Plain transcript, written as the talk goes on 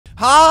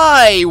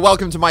Hi!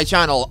 Welcome to my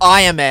channel.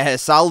 I am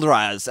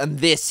Airhersalderaz, and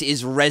this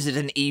is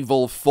Resident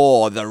Evil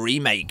 4, the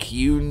remake.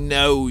 You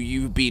know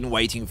you've been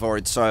waiting for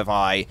it, so have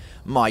I.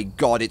 My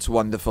god, it's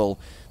wonderful.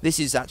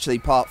 This is actually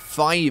part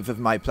 5 of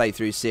my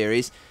playthrough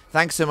series.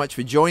 Thanks so much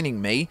for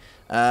joining me.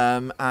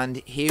 And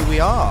here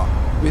we are,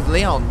 with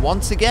Leon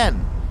once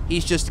again.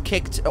 He's just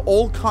kicked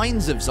all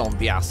kinds of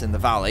zombie ass in the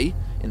valley,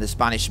 in the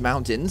Spanish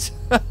mountains,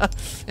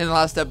 in the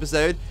last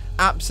episode.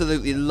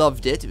 Absolutely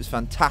loved it. It was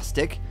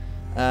fantastic.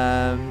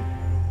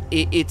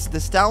 It's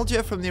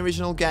nostalgia from the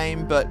original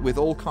game, but with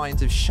all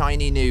kinds of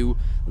shiny new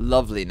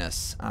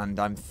loveliness, and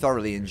I'm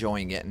thoroughly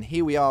enjoying it. And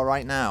here we are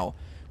right now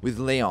with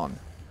Leon,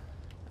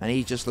 and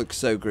he just looks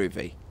so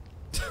groovy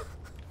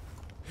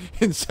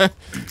in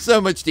so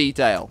much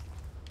detail.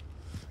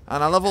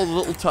 And I love all the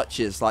little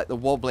touches, like the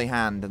wobbly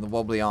hand and the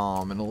wobbly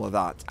arm and all of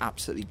that.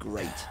 Absolutely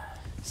great.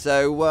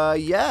 So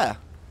yeah,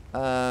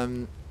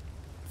 found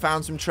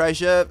some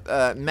treasure,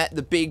 met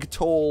the big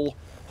tall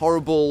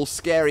horrible,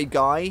 scary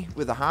guy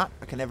with a hat.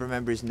 I can never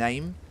remember his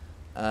name.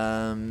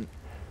 Saw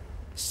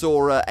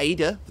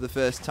Ada for the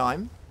first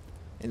time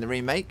in the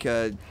remake.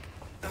 Gave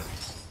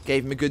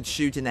him a good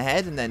shoot in the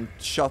head and then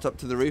shot up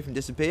to the roof and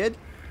disappeared.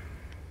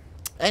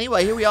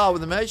 Anyway, here we are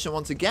with the merchant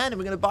once again, and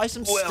we're going to buy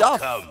some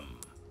stuff. Welcome.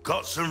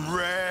 Got some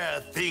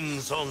rare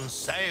things on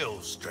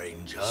sale,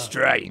 stranger.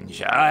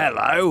 Stranger,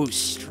 hello,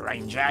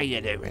 stranger. How you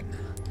doing?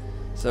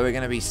 So we're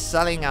going to be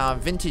selling our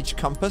vintage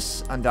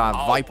compass and our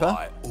Viper. I'll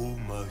buy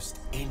almost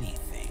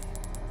anything.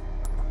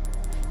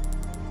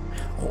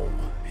 Oh,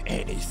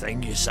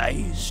 anything you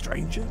say,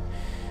 stranger.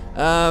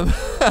 The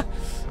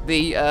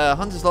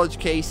Hunter's Lodge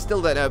key, still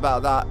don't know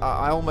about that.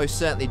 I almost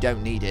certainly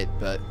don't need it,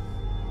 but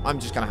I'm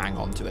just going to hang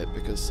on to it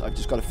because I've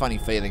just got a funny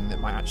feeling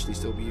that might actually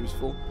still be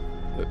useful,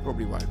 but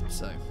probably won't,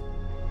 so.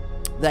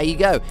 There you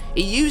go.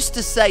 It used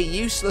to say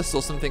useless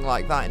or something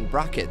like that in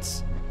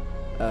brackets.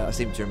 I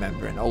seem to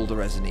remember in older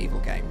Resident Evil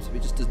games.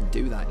 It just doesn't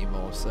do that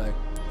anymore, so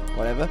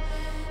whatever.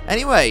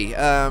 Anyway,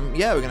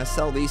 yeah, we're going to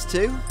sell these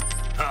two.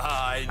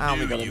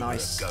 And we got a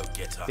nice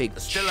big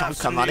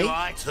chunk of money.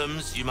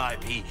 Items you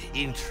might be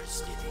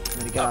interested in. We're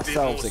going to get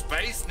ourselves a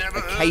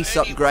case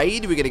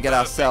upgrade. We're going to get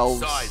ourselves...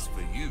 Size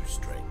for you,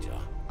 stranger.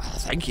 Oh,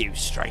 thank you,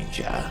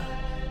 stranger.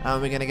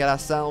 And we're going to get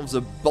ourselves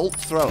a bolt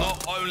thrower.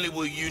 Not only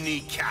will you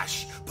need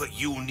cash, but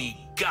you'll need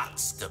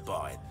guts to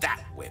buy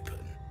that weapon.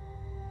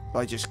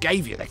 I just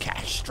gave you the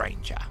cash,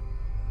 stranger.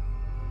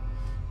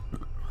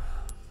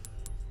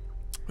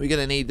 We're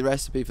going to need the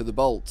recipe for the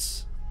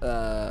bolts.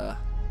 Yeah.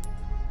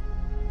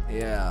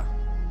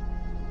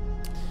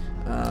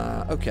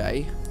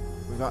 Okay.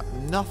 We've got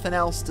nothing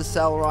else to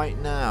sell right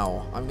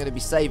now. I'm going to be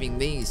saving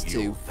these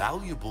two. Your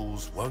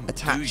valuables won't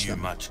do you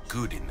much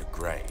good in the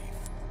grave.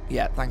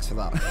 Yeah, thanks for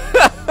that.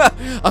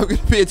 I'm going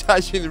to be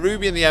attaching the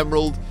ruby and the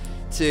emerald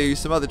to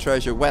some other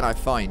treasure when I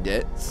find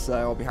it. So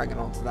I'll be hanging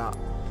on to that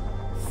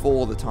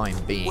for the time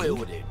being. Well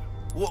then,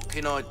 what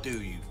can I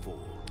do you for?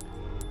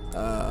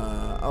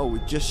 Oh,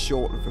 we're just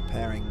short of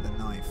repairing the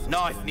knife.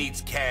 Knife needs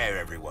care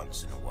every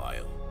once in a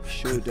while.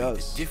 Sure Could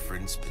does. Be the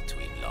difference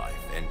between life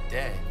and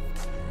death.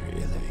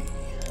 Really?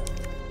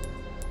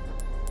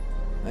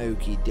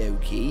 Okie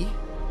dokie.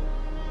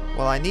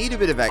 Well, I need a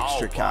bit of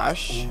extra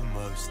cash.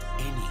 Almost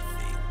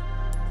anything.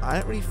 I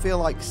don't really feel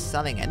like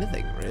selling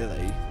anything, really,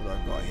 that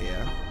I've got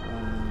here.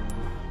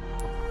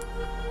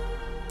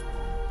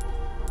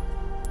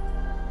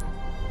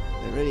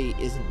 There really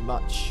isn't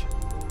much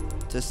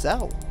to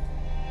sell.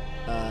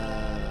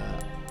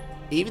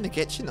 Even the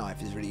kitchen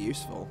knife is really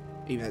useful,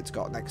 even though it's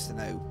got next to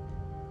no...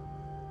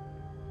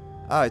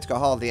 Oh, it's got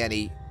hardly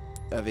any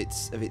of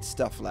its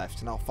stuff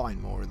left, and I'll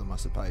find more of them, I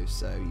suppose.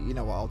 So, you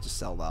know what, I'll just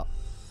sell that.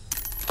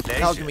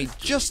 That'll give me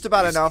just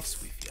about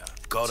enough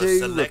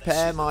to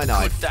repair my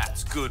knife.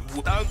 That's good.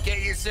 Don't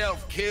get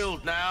yourself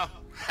killed now.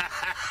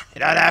 You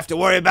don't have to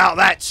worry about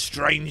that,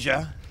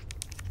 stranger.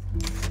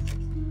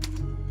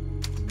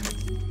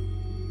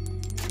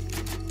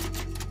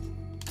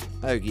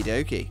 Okie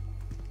dokie.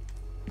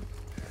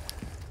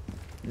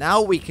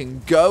 Now we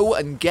can go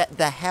and get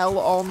the hell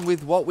on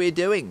with what we're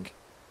doing.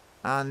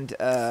 And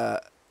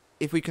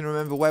if we can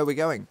remember where we're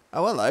going.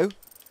 Oh, hello.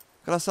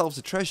 Got ourselves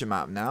a treasure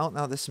map now.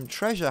 Now there's some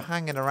treasure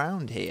hanging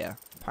around here,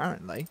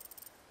 apparently,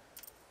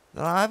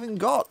 that I haven't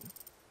got.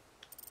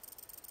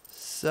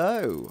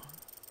 So.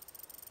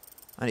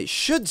 And it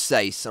should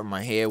say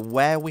somewhere here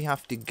where we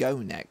have to go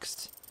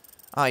next.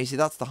 Ah, you see,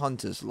 that's the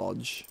Hunter's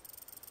Lodge.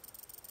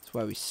 That's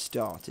where we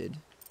started.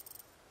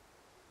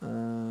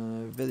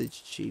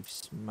 Village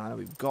Chief's Manor.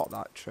 We've got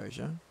that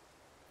treasure.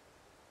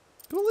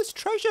 Look at all this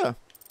treasure.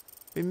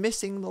 We're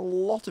missing a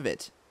lot of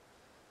it.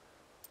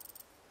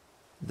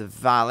 The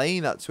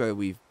valley. That's where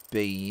we've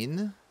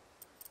been.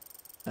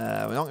 We're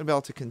not going to be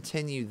able to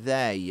continue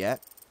there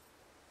yet.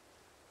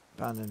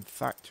 Abandoned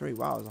factory.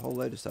 Wow, there's a whole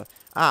load of stuff.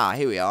 Ah,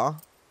 here we are.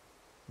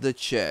 The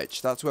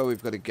church. That's where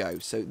we've got to go.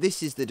 So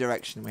this is the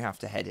direction we have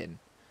to head in.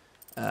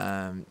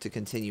 To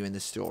continue in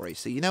the story.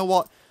 So you know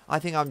what? I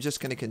think I'm just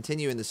going to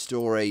continue in the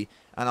story,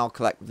 and I'll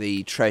collect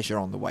the treasure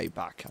on the way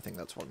back. I think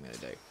that's what I'm going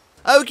to do.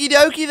 Okie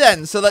dokie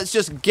then. So let's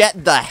just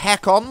get the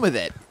heck on with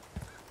it.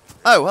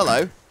 Oh,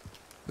 hello.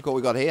 Look what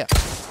we got here.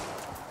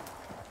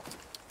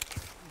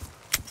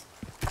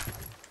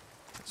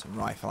 Some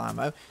rifle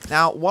ammo.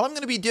 Now, what I'm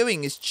going to be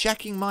doing is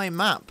checking my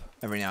map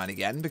every now and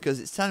again, because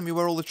it's telling me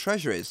where all the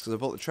treasure is, because I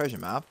bought the treasure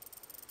map.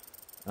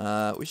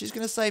 Which is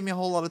going to save me a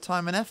whole lot of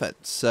time and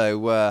effort.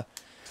 So,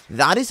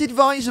 that is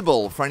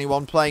advisable for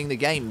anyone playing the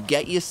game.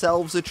 Get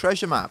yourselves a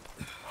treasure map.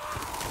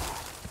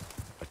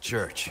 A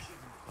church.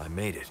 I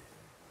made it.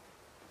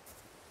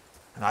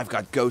 And I've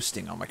got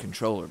ghosting on my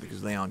controller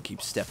because Leon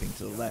keeps stepping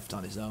to the left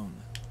on his own.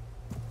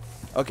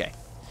 Okay.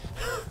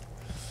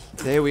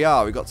 There we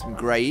are. We've got some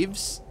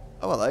graves.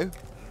 Oh, hello.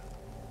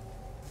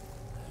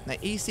 Now,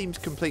 he seems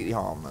completely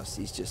harmless.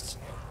 He's just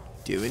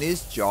doing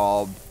his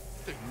job.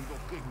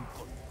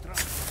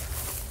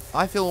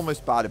 I feel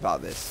almost bad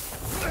about this.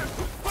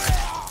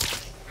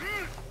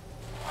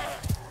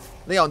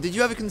 Leon, did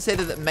you ever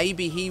consider that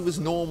maybe he was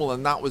normal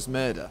and that was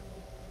murder?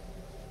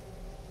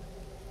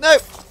 No,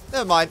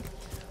 never mind.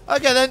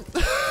 Okay then.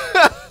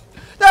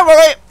 Don't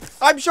worry.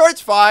 I'm sure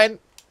it's fine.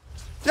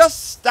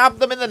 Just stab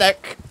them in the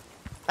neck.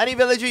 Any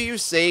villager you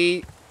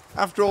see.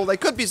 After all, they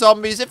could be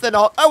zombies. If they're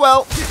not, oh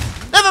well.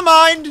 Never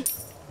mind.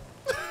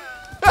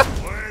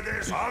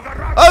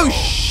 Oh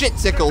shit,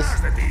 Sickles.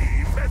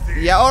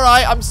 Yeah,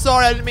 alright. I'm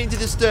sorry. I didn't mean to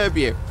disturb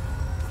you.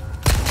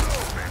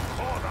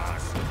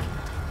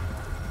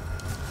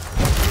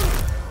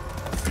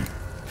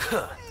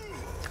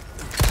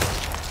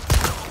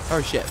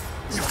 Oh shit.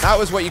 That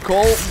was what you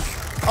call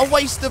a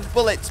waste of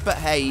bullets, but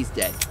hey, he's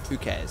dead. Who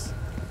cares?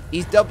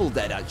 He's double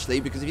dead,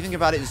 actually, because if you think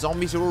about it,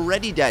 zombies are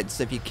already dead,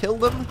 so if you kill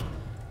them,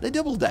 they're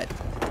double dead.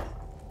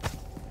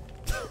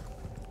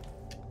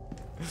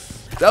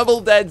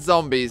 Double dead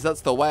zombies, that's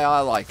the way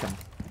I like them.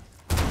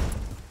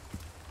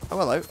 Oh,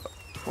 hello.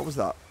 What was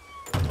that?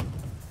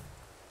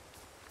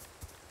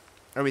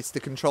 Oh, it's the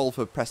control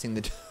for pressing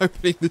the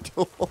opening the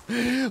door.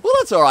 Well,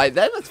 that's alright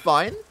then, that's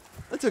fine.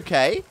 That's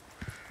okay.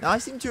 Now, I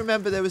seem to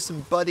remember there were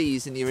some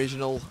buddies in the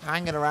original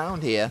hanging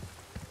around here.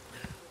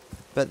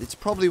 But it's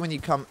probably when you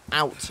come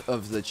out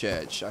of the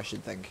church, I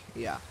should think.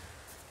 Yeah.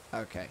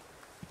 Okay.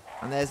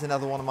 And there's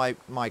another one of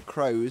my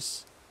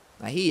crows.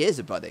 Now, he is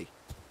a buddy.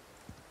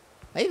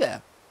 Hey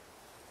there.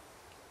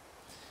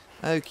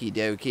 Okie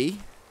dokie.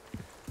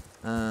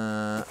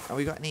 Have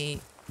we got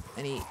any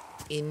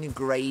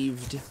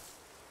engraved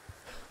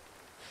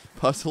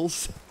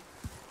puzzles?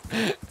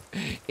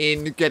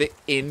 Get it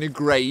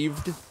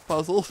engraved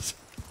puzzles?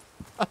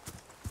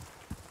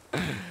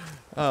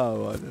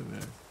 Oh, I don't know.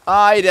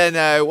 I don't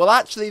know. Well,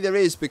 actually there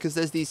is, because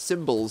there's these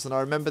symbols, and I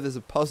remember there's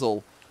a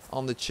puzzle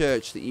on the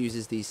church that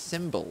uses these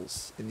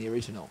symbols in the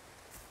original.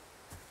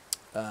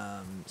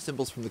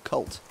 Symbols from the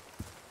cult.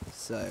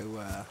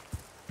 So,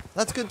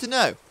 that's good to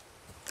know.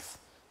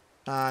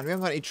 And we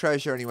haven't got any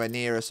treasure anywhere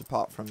near us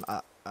apart from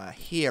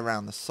here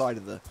around the side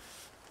of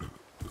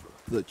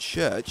the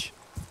church.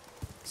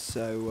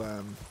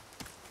 So,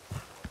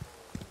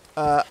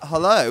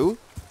 hello?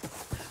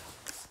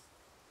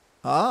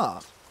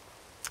 Ah.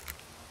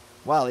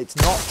 Well, it's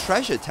not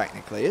treasure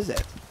technically, is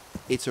it?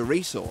 It's a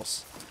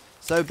resource.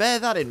 So bear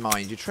that in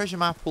mind. Your treasure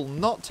map will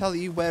not tell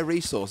you where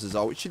resources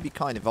are, which should be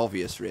kind of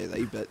obvious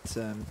really, but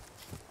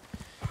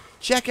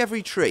check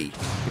every tree,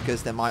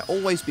 because there might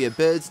always be a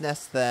bird's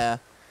nest there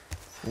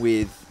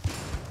with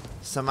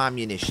some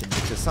ammunition,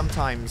 because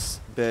sometimes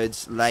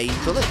birds lay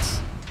bullets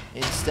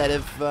instead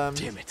of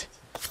Damn it.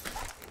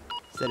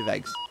 Instead of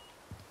eggs.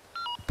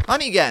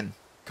 Honey again.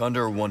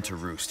 Condor 1 to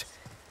roost.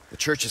 The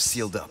church is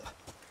sealed up.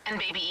 And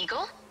Baby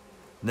Eagle?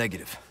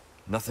 Negative.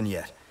 Nothing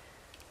yet.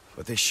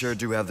 But they sure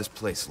do have this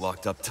place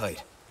locked up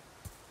tight.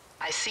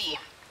 I see.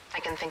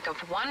 I can think of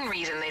one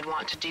reason they'd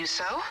want to do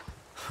so.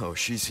 Oh,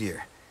 she's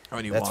here.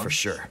 Only That's one. for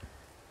sure.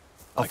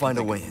 I'll find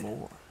a way in.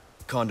 More.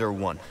 Condor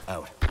 1,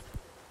 out.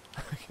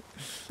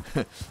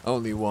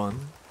 Only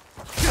one.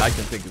 I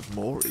can think of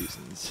more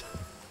reasons.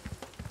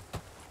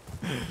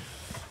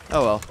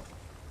 Oh well.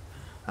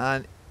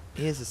 And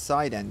here's a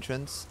side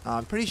entrance.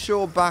 I'm pretty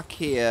sure back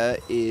here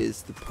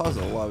is the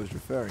puzzle I was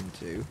referring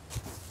to.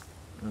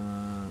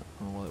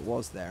 Well, it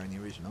was there in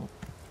the original.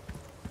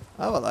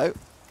 Oh, hello.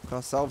 Got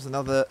ourselves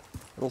another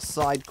little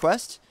side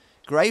quest.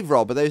 Grave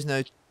robber, those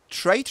no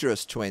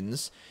traitorous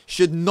twins,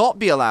 should not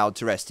be allowed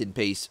to rest in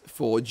peace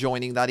for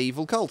joining that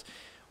evil cult.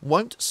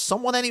 Won't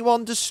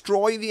anyone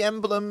destroy the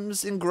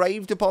emblems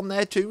engraved upon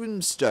their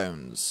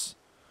tombstones?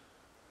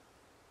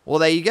 Well,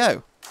 there you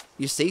go.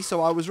 You see,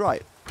 so I was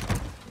right.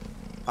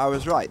 I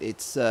was right.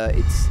 It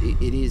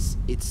is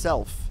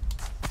itself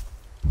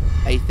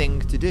a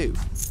thing to do.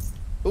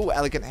 Ooh,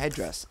 elegant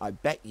headdress. I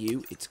bet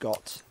you it's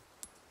got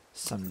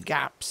some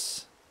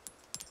gaps.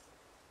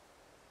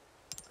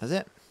 Has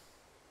it?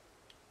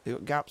 They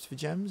got gaps for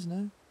gems?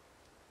 No?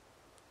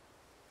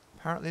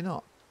 Apparently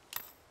not.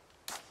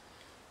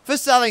 For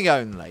selling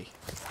only.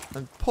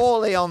 And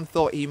poor Leon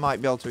thought he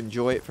might be able to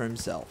enjoy it for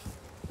himself.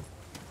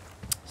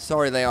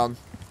 Sorry, Leon.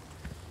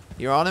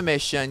 You're on a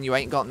mission. You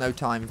ain't got no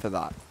time for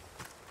that.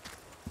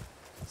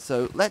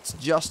 So let's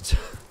just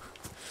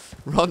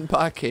run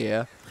back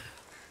here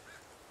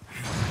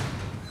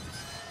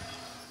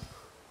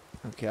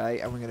Okay,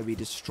 and we're going to be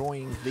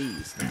destroying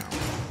these now.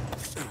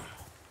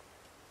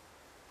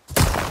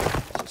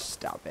 Just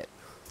stab it.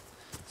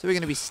 So we're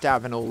going to be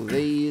stabbing all of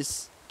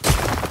these.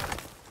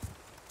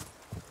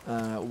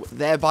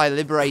 Thereby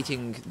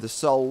liberating the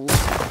souls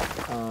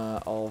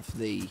of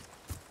the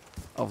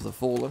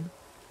fallen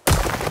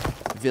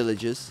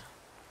villagers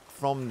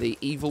from the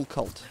evil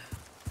cult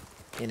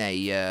in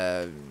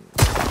a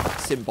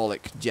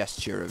symbolic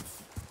gesture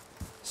of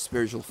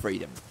spiritual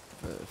freedom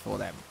for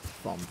them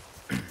from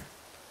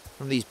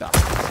these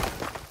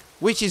bastards,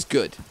 which is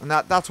good, and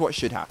that's what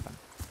should happen.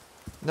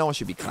 No one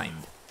should be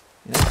claimed,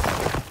 you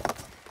know,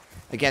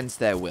 against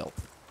their will.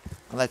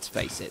 And let's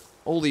face it,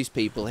 all these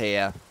people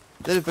here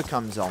that have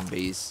become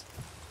zombies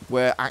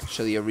were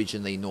actually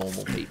originally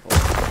normal people,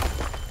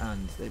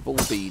 and they've all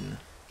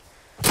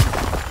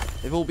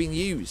been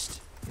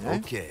used, you know?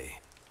 Okay.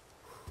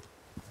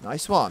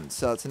 Nice one.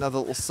 So that's another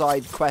little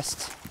side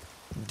quest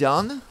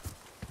done,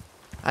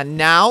 and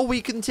now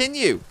we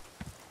continue.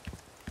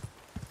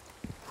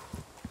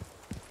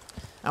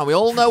 And we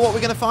all know what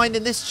we're going to find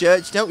in this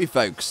church, don't we,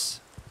 folks?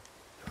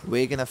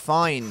 We're going to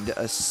find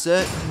a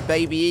certain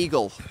baby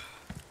eagle.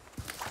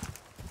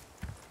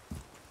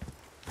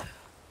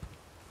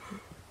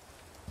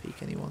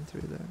 Peek anyone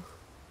through there?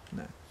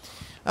 No.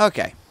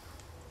 Okay.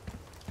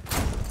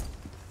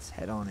 Let's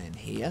head on in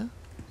here.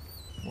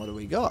 What do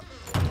we got?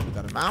 We've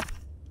got a map.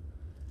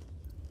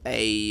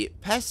 A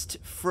pest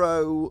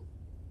from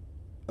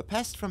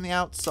the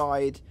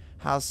outside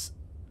has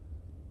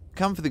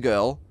come for the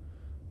girl,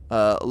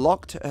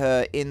 locked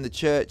her in the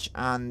church,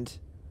 and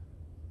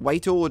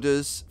wait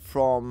orders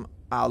from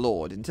our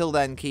Lord. Until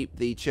then, keep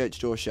the church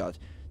door shut.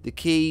 The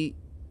key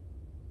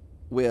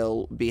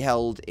will be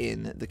held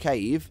in the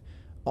cave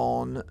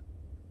on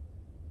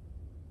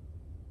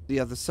the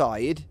other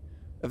side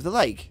of the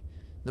lake.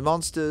 The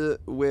monster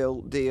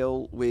will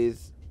deal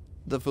with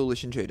the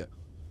foolish intruder.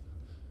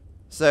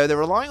 So they're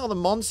relying on the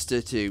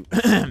monster to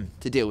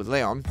to deal with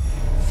Leon.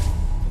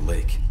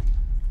 Lake.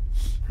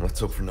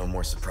 Let's hope for no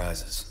more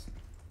surprises.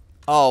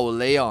 Oh,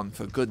 Leon,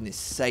 for goodness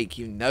sake,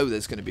 you know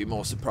there's going to be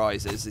more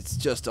surprises. It's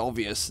just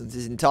obvious. And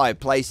this entire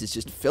place is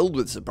just filled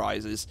with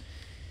surprises.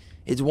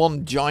 It's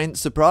one giant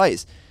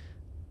surprise.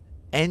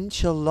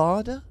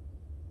 Enchilada?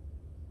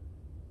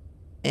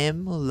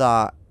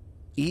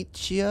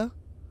 Ichia?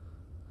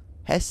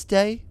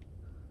 Heste?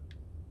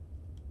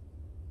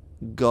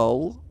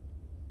 Gol?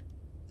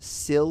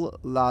 Sil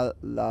la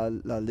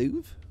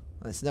Louve?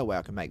 There's no way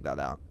I can make that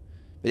out.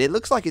 But it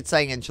looks like it's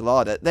saying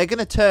enchilada. They're going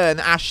to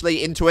turn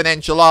Ashley into an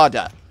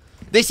enchilada.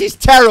 This is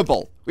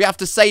terrible. We have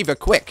to save her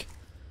quick.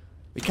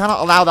 We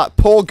cannot allow that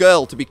poor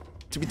girl to be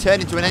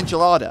turned into an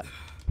enchilada.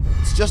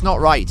 It's just not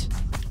right.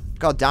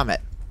 God damn it.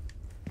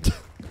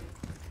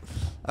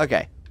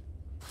 Okay.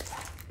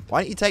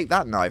 Why don't you take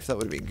that knife? That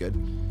would have been good.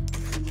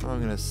 I'm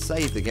going to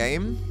save the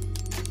game.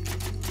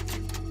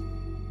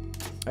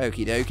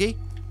 Okie dokie.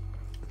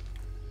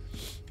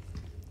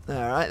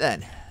 Alright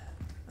then.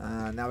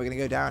 Now we're going to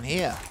go down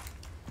here.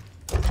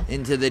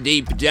 Into the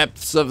deep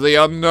depths of the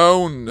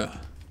unknown.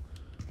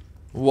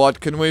 What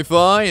can we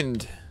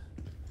find?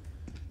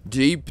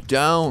 Deep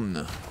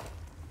down.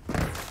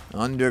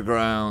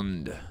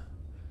 Underground.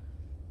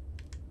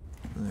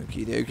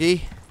 Okie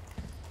dokie.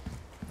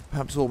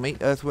 Perhaps we'll meet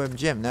Earthworm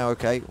Jim. No,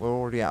 okay, we're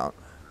already out.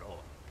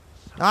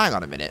 Hang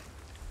on a minute.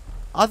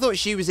 I thought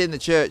she was in the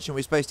church and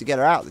we're supposed to get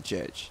her out of the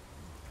church.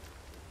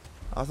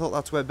 I thought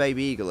that's where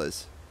Baby Eagle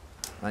is.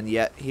 And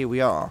yet, here we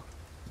are.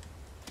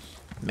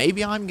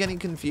 Maybe I'm getting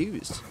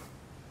confused.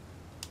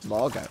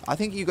 Largo. I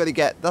think you got to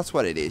get... That's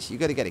what it is. You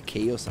got to get a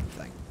key or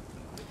something.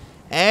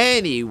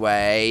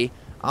 Anyway,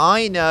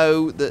 I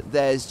know that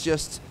there's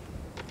just...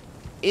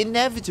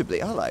 Inevitably...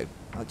 Hello.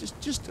 I'm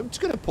just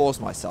going to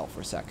pause myself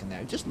for a second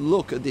now. Just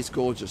look at this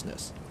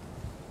gorgeousness.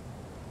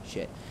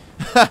 Shit.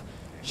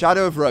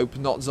 Shadow of Rope,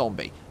 not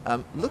zombie.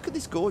 Look at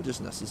this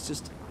gorgeousness. It's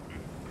just...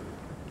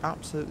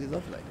 absolutely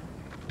lovely.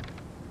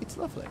 It's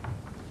lovely.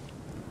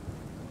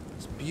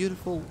 It's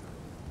beautiful...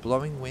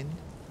 blowing wind.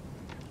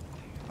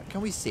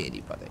 Can we see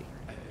anybody?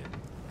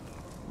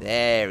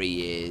 There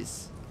he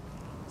is.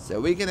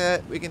 So we're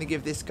gonna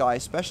give this guy a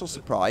special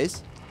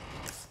surprise.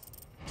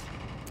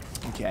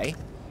 Okay.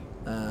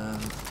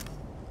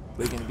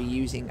 We're gonna be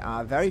using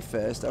our very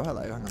first. Oh,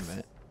 hello. Hang on a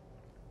minute.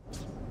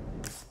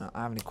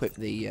 I haven't equipped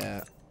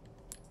the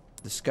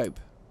scope.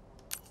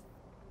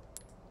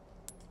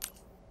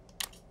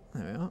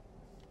 There we are.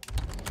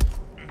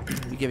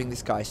 We're giving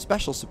this guy a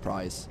special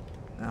surprise.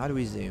 Now, how do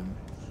we zoom?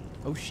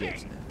 Oh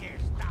shit.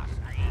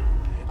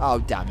 Oh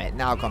damn it,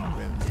 now I've gone and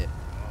ruined it.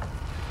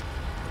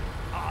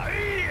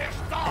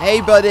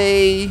 Hey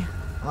buddy!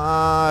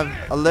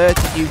 I've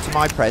alerted you to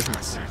my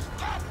presence.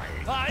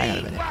 Hang on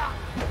a minute.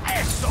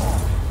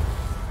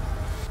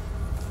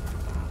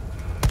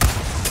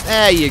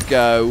 There you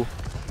go.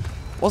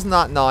 Wasn't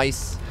that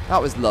nice?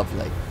 That was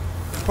lovely.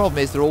 The problem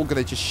is they're all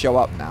going to just show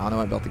up now and I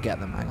won't be able to get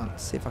them. Hang on,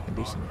 let's see if I can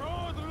do something.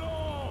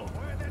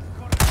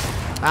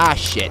 Ah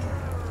shit.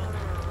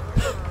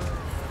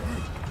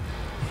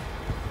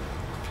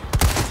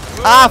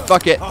 Ah,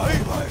 fuck it.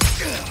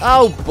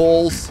 Oh,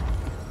 balls.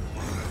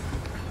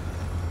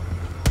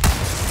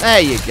 There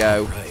you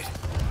go. Right.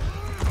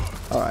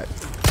 Alright.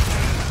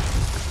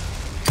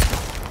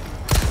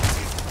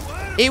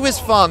 It was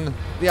fun.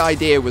 The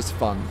idea was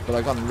fun, but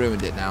I gone and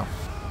ruined it now.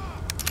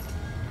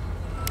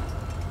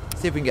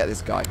 See if we can get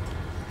this guy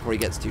before he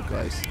gets too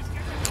close.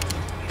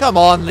 Come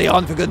on,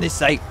 Leon, for goodness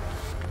sake.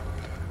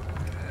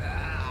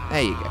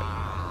 There you go.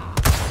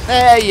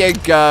 There you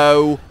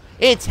go.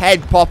 It's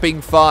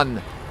head-popping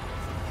fun.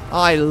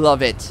 I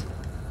love it.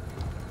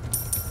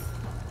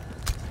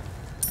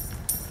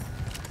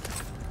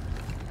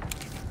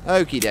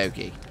 Okie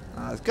dokie.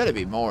 There's going to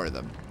be more of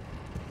them.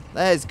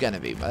 There's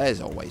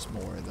always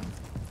more of them.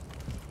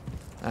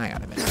 Hang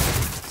on a minute.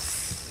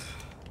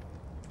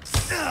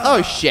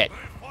 Oh, shit.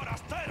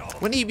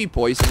 Wouldn't he be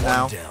poisoned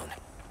now? Down.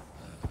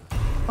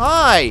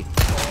 Hi.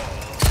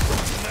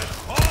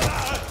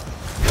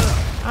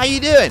 How you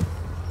doing?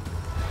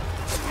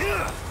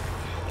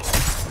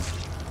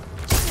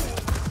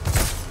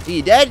 Are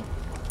you dead?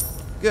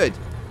 Good.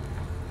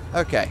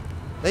 Okay.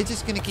 They're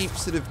just going to keep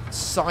sort of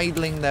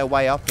sidling their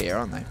way up here,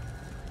 aren't they?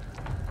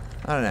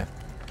 I don't know.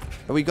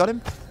 Have we got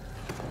him?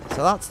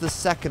 So that's the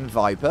second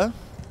Viper.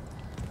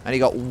 And he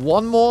got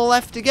one more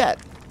left to get.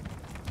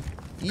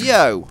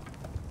 Yo.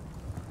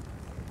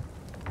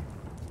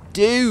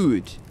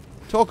 Dude.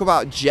 Talk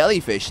about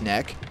jellyfish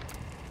neck.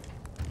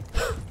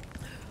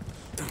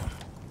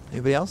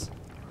 Anybody else?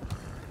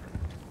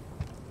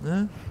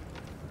 No?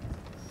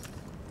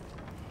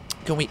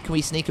 Can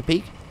we sneak a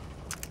peek?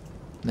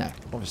 No,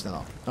 obviously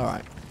not.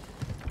 Alright.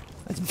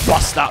 Let's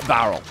bust that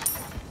barrel.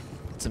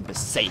 Some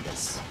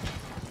pesetas.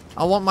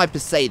 I want my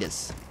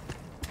pesetas.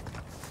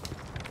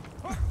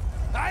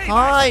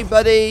 Hi,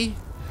 buddy.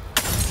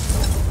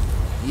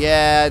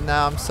 Yeah, no,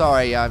 I'm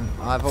sorry.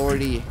 I've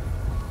already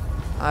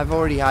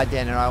had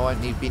dinner. I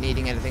won't be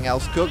needing anything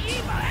else cooked.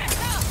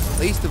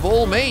 Least of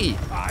all me.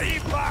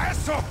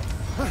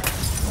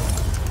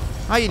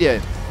 How you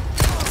doing?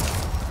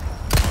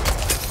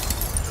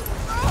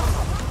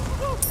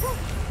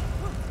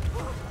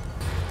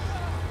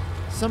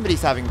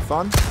 Somebody's having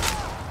fun.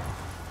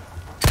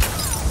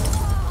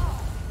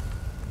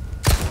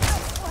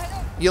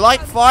 You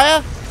like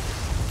fire?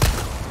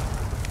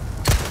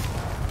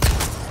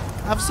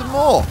 Have some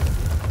more.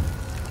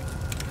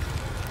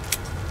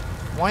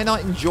 Why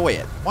not enjoy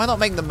it? Why not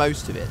make the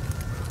most of it?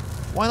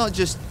 Why not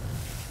just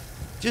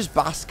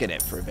bask in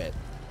it for a bit?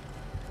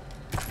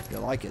 If you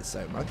like it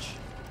so much.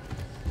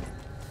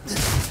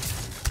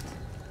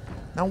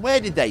 Now, where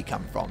did they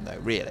come from, though,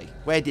 really?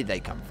 Where did they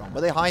come from? Were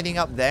they hiding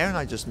up there and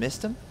I just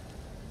missed them?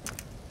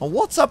 Well,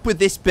 what's up with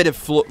this bit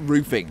of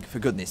roofing, for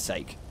goodness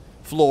sake?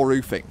 Floor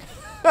roofing.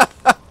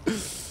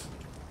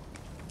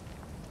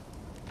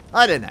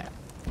 I don't know.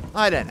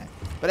 I don't know.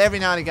 But every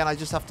now and again, I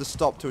just have to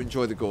stop to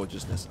enjoy the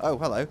gorgeousness. Oh,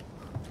 hello.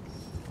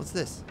 What's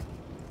this?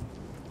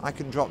 I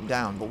can drop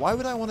down, but why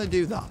would I want to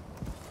do that?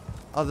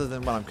 Other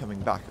than when I'm coming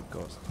back, of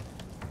course.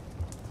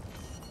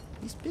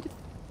 These bit of...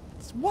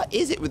 What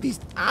is it with these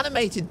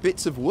animated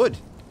bits of wood?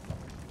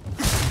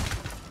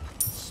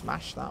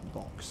 Smash that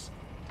box.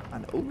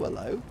 And, oh,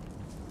 hello.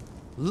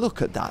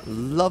 Look at that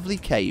lovely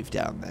cave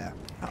down there.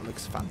 That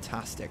looks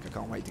fantastic. I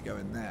can't wait to go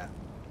in there.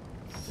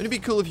 Wouldn't it be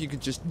cool if you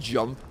could just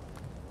jump?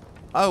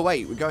 Oh,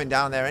 wait, we're going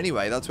down there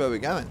anyway. That's where we're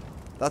going.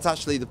 That's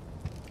actually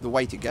the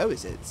way to go,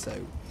 is it?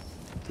 So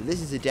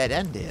this is a dead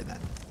end here, then.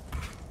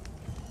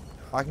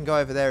 I can go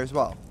over there as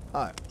well.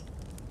 Oh.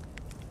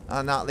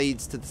 And that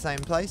leads to the same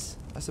place,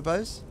 I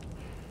suppose?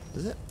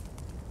 Does it?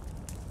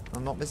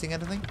 I'm not missing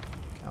anything?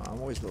 Oh,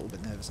 I'm always a little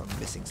bit nervous I'm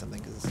missing something,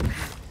 because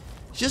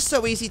it's just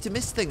so easy to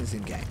miss things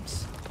in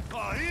games.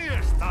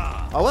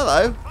 Oh,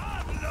 hello.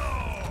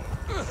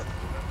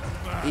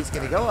 He's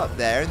going to go up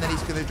there, and then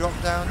he's going to drop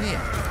down here.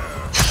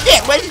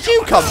 Shit, where did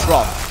you come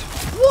from?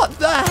 What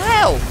the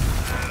hell?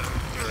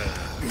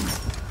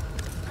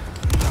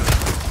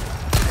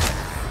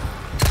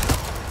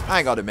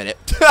 Hang on a minute.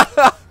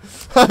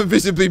 I'm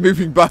visibly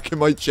moving back in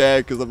my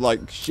chair because I'm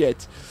like,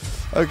 shit.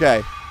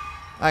 Okay.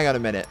 Hang on a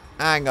minute.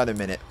 Hang on a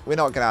minute. We're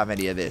not going to have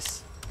any of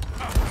this.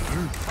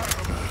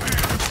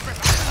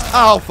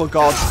 Oh, for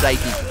God's sake.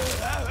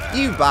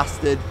 You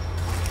bastard.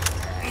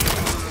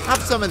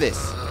 Have some of this.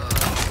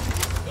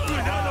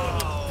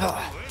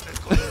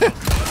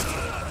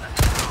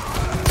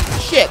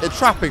 Shit, they're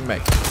trapping me.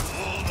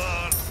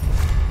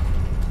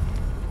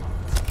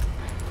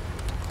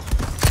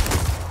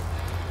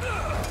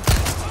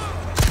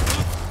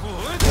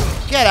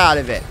 Get out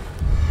of it.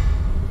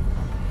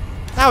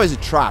 That was a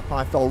trap, and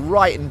I fell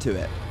right into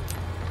it.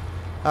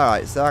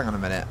 Alright, so hang on a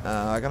minute.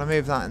 I'm going to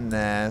move that in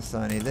there, so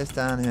I need this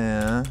down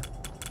here.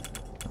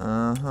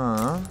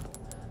 Uh-huh.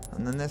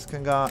 And then this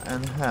can go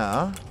in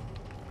here.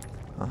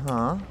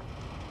 Uh-huh.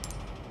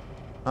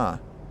 Ah.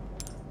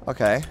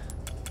 Okay.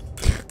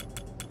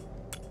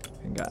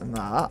 Can get in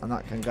that, and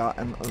that can go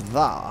in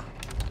there.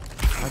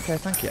 Okay,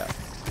 thank you.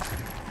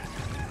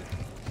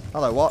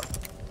 Hello, what?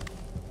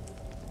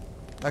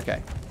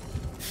 Okay.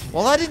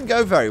 Well, that didn't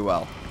go very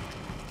well.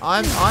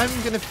 I'm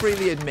going to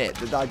freely admit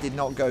that did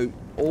not go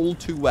all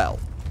too well.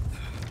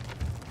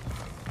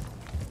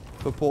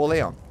 for poor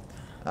Leon.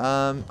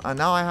 And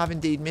now I have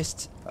indeed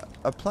missed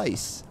a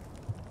place.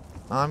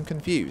 I'm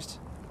confused.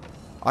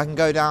 I can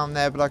go down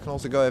there, but I can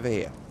also go over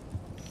here.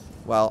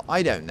 Well,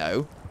 I don't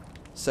know.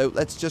 So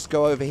let's just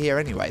go over here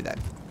anyway then.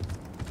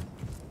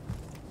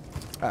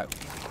 Oh.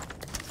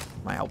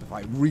 Might help if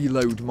I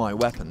reload my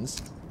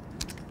weapons.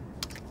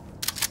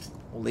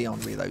 Well, Leon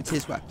reloads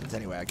his weapons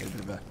anyway. I get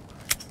a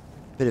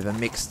bit of a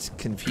mixed,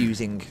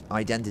 confusing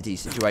identity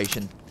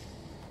situation.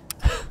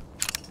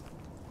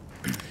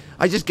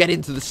 I just get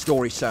into the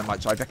story so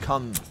much. I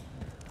become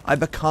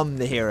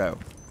the hero.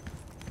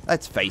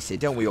 Let's face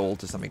it, don't we all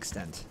to some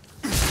extent?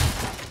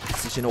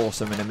 It's such an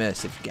awesome and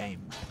immersive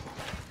game.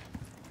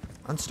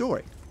 And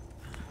story.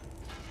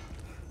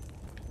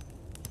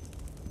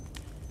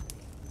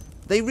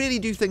 They really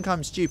do think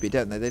I'm stupid,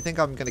 don't they? They think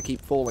I'm going to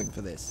keep falling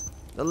for this.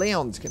 The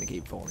Leon's going to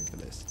keep falling for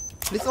this.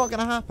 But it's not going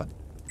to happen.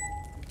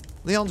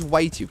 Leon's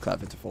way too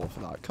clever to fall for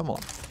that. Come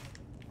on.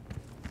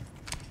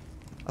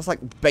 That's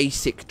like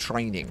basic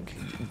training.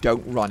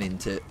 Don't run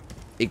into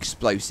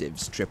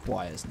explosives,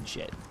 tripwires and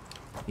shit.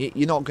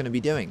 You're not going to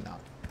be doing that.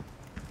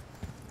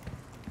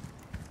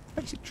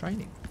 Basic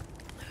training.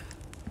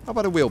 How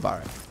about a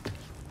wheelbarrow?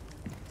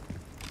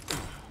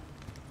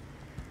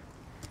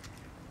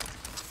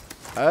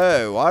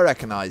 Oh, I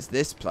recognise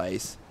this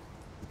place.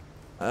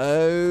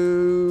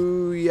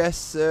 Oh, yes,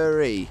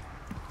 sirree.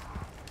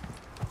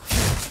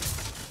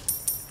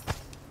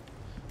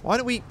 Why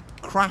don't we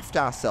craft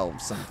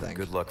ourselves something?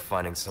 Good luck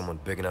finding someone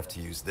big enough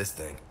to use this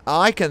thing.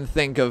 I can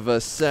think of a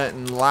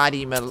certain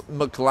laddie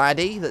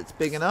McLaddie that's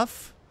big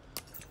enough.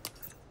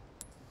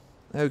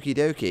 Okie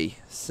dokie.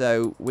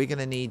 So we're going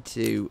to need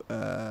to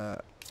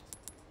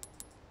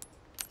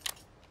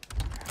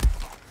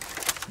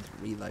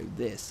reload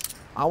this.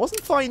 I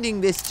wasn't finding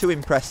this too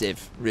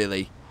impressive,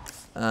 really.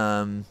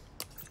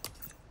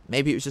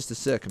 Maybe it was just the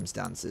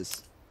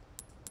circumstances.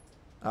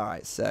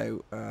 Alright,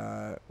 so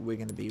we're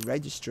going to be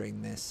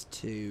registering this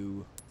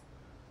to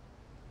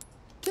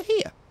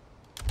here.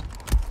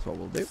 That's what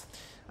we'll do.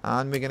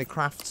 And we're going to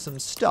craft some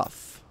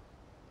stuff.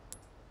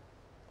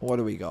 What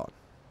do we got?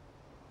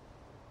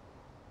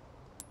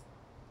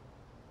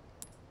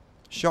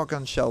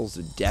 Shotgun shells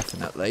are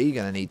definitely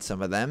going to need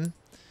some of them.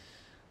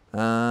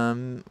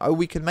 Oh,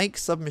 we can make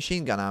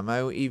submachine gun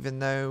ammo even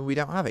though we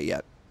don't have it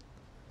yet.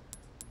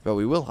 But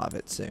we will have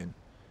it soon.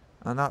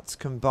 And that's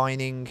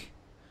combining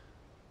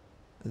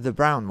the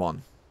brown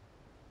one.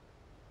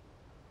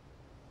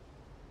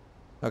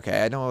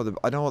 Okay, I don't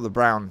know what the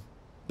brown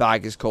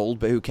bag is called,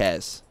 but who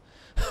cares?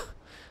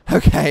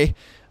 Okay.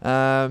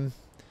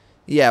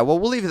 Yeah, well,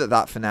 we'll leave it at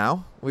that for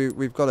now.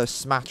 We've got a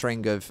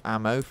smattering of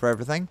ammo for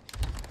everything.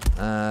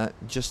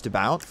 Just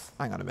about.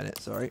 Hang on a minute,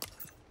 sorry.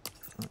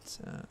 That's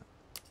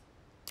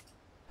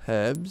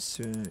herbs.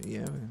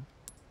 Yeah.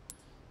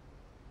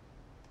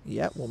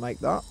 Yeah, we'll make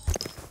that.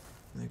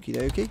 Okie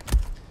dokie.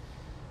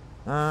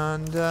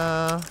 And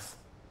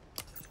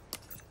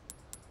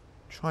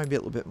try and be a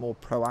little bit more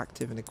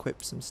proactive and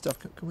equip some stuff.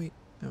 Can we?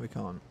 No, we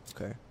can't.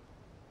 Okay.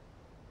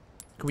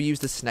 Can we use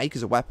the snake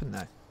as a weapon?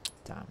 No.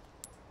 Damn.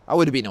 That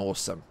would have been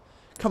awesome.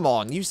 Come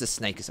on, use the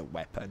snake as a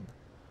weapon.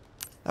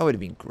 That would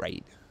have been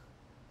great.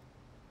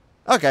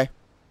 Okay.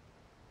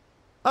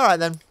 Alright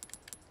then.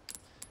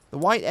 The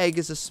white egg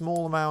is a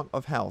small amount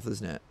of health,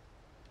 isn't it?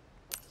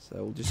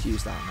 So we'll just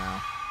use that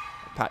now.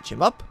 Patch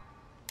him up.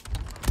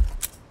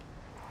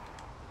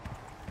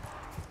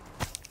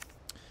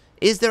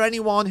 Is there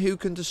anyone who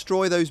can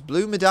destroy those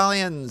blue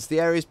medallions? The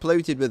area is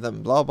polluted with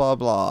them. Blah, blah,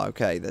 blah.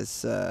 Okay,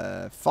 there's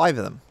 5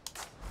 of them.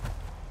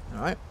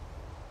 Alright.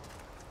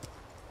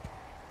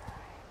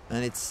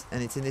 And it's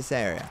in this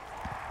area.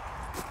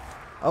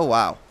 Oh,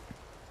 wow.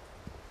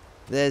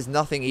 There's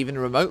nothing even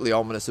remotely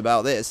ominous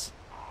about this.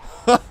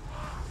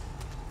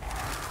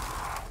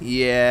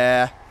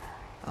 Yeah.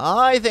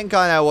 I think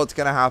I know what's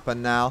going to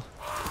happen now.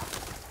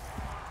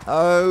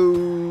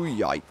 Oh,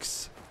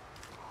 yikes.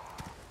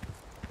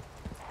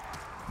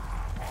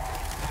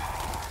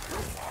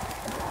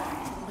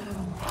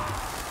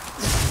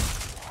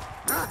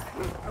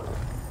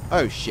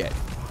 Oh, shit.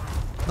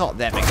 Not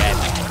them again.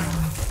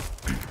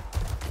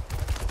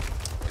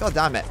 God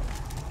damn it.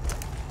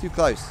 Too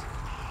close.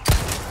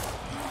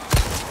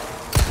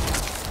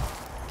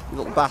 You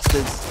little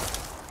bastards.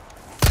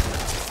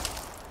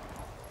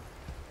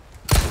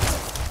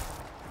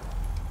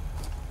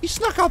 You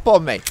snuck up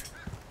on me.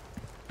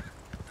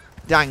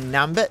 Dang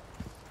nambit.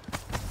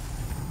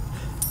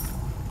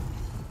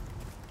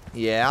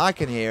 Yeah, I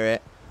can hear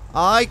it.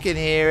 I can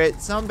hear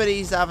it.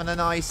 Somebody's having a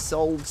nice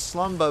old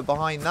slumber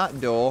behind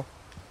that door.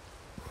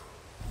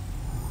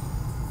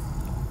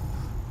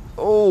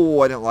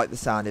 Oh, I don't like the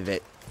sound of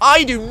it.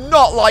 I do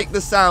not like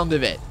the sound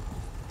of it.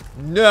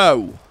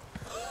 No.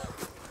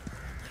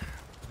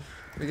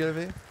 We go over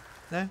here?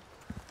 No?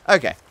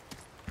 Okay.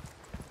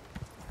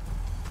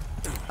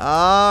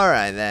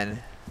 Alright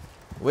then.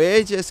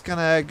 We're just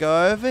gonna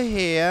go over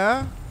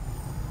here.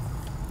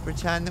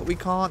 Pretend that we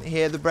can't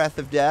hear the breath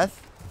of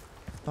death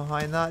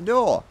behind that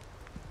door.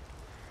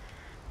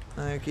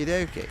 Okie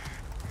dokie.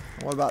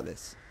 What about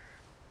this?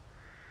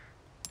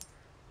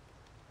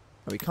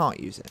 we can't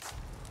use it.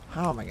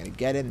 How am I going to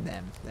get in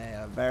them? They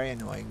are very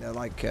annoying. They're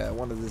like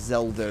one of the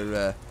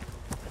Zelda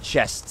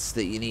chests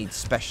that you need a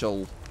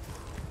special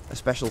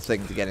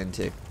thing to get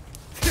into.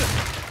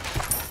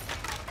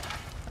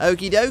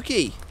 Okie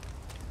dokie.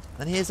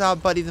 And here's our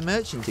buddy the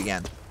merchant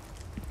again.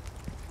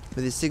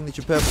 With his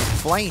signature purple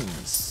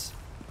flames.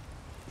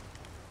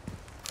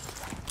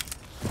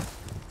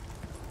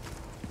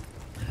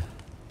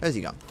 Where's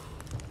he gone?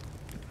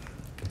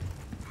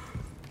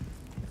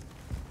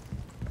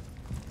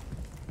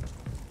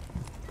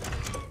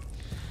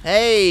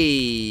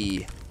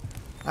 Hey!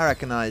 I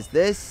recognize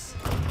this.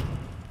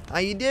 How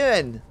you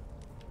doing?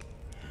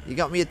 You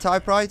got me a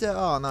typewriter?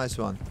 Oh, nice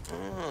one.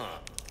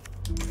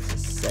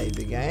 Save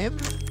the game.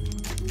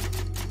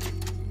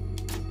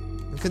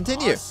 And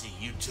continue. I see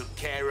you took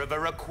care of a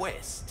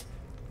request.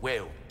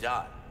 Well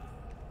done.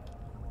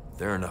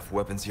 There are enough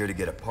weapons here to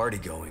get a party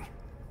going.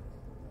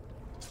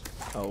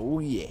 Oh,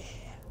 yeah.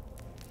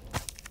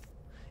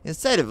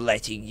 Instead of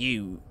letting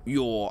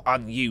your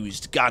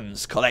unused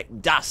guns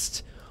collect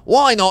dust,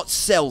 why not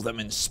sell them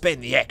and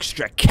spend the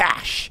extra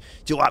cash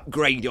to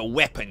upgrade a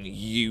weapon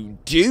you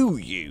do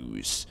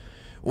use?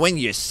 When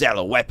you sell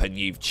a weapon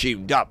you've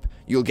tuned up,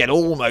 you'll get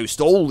almost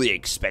all the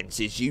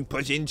expenses you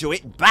put into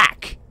it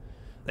back.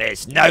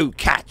 There's no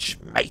catch,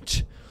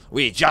 mate.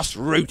 We're just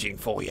rooting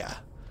for you.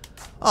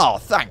 Oh,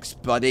 thanks,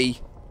 buddy.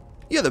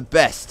 You're the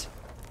best.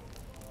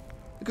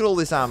 Look at all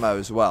this ammo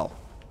as well.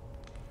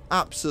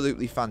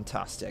 Absolutely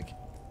fantastic.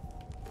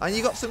 And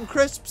you got some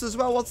crisps as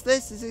well. What's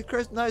this? Is it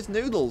crisp? No, it's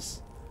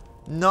noodles.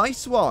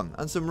 Nice one.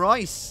 And some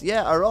rice.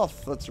 Yeah,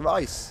 Aroth. That's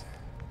rice.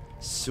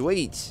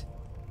 Sweet.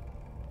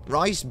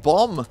 Rice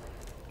bomb.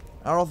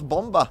 Aroth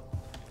bomba.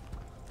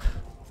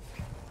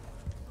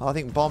 Oh, I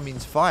think bomb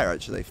means fire,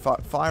 actually.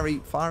 Fiery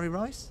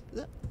rice? Is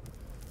it?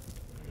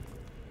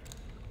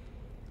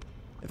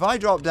 If I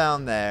drop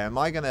down there, am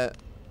I gonna...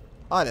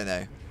 I don't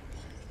know.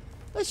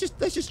 Let's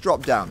just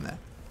drop down there.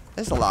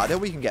 There's a ladder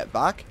we can get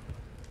back.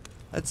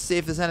 Let's see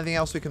if there's anything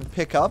else we can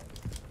pick up.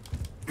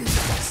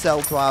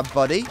 Sell to our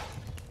buddy.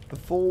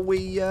 Before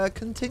we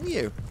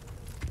continue.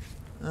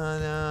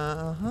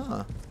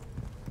 And,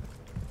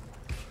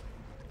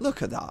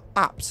 Look at that.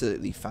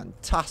 Absolutely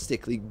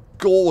fantastically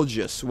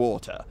gorgeous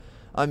water.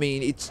 I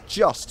mean, it's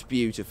just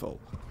beautiful.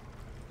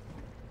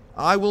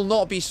 I will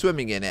not be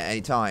swimming in it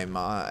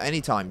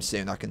anytime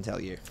soon, I can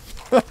tell you.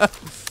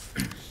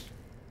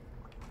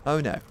 Oh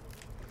no.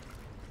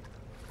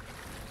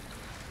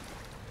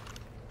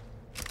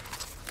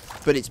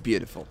 But it's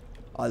beautiful.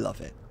 I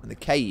love it. And the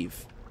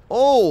cave.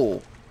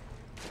 Oh!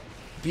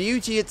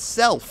 Beauty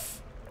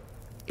itself.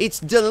 It's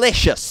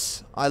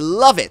delicious. I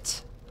love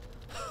it.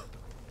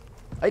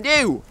 I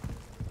do.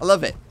 I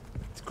love it.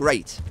 It's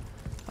great.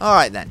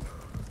 Alright then.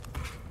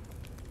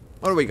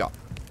 What do we got?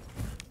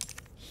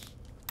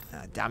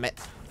 Ah, damn it.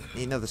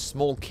 Need another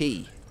small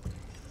key.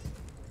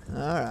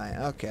 Alright,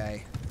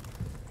 okay.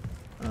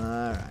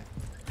 Alright.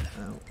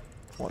 Oh,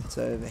 what's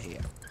over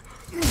here?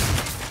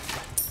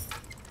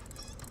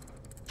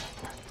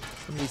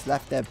 Somebody's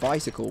left their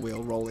bicycle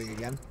wheel rolling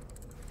again.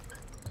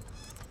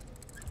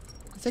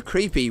 It's so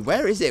creepy.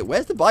 Where is it?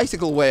 Where's the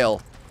bicycle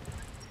wheel?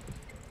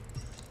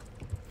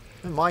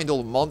 Never mind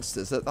all the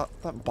monsters.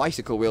 That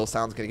bicycle wheel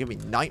sound's going to give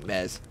me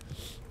nightmares.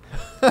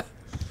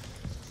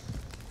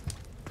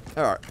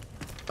 Alright.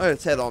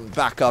 Let's head on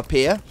back up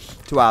here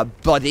to our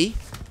buddy.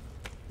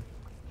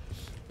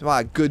 To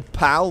our good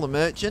pal, the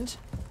merchant.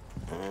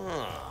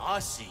 I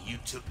see you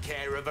took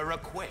care of a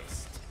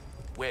request.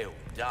 Well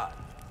done.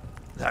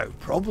 No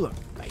problem,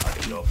 mate. A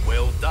job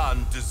well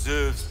done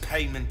deserves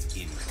payment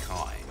in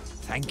kind.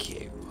 Thank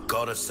you.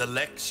 Got a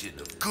selection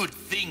of good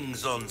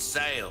things on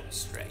sale,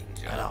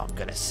 stranger. And I'm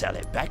going to sell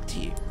it back to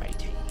you,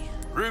 matey.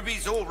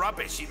 Ruby's all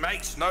rubbish. It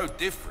makes no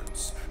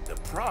difference. The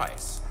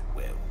price,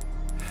 well,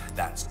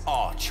 that's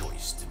our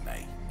choice to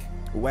make.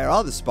 Where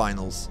are the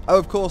spinels? Oh,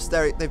 of course,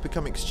 they've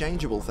become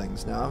exchangeable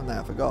things now, haven't they?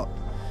 I forgot.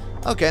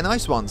 Okay,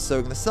 nice one. So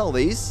we're going to sell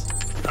these.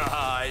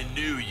 I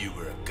knew you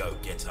were a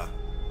go-getter.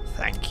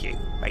 Thank you,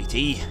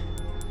 matey.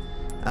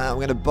 I'm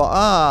going to buy...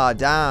 Ah,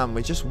 damn.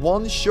 We're just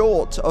one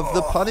short of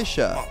the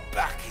Punisher. My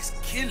back is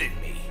killing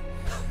me.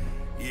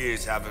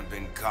 Years haven't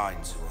been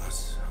kind to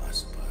us, I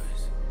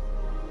suppose.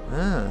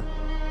 Ah.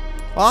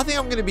 Well, I think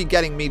I'm going to be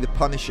getting me the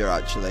Punisher,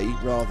 actually,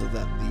 rather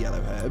than the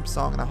yellow herb.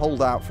 So I'm going to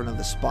hold out for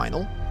another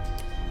spinel.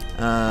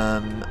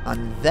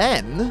 And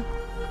then...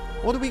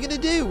 What are we going to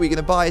do? We're going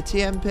to buy a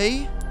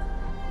TMP?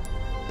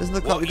 Doesn't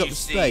look like we've got the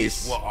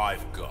space. What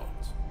I've got.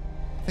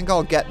 I think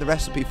I'll get the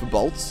recipe for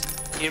bolts.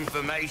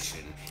 Information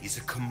is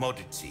a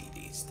commodity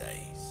these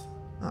days.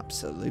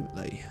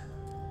 Absolutely.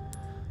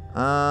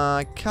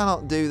 I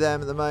cannot do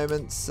them at the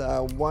moment,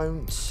 so I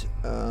won't.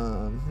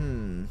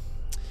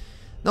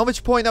 Not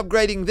much point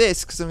upgrading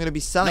this because I'm going to be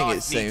selling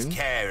it soon. Life needs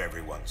care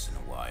every once in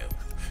a while.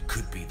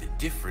 Could be the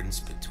difference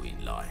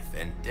between life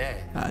and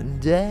death. And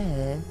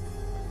death.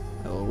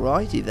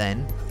 Alrighty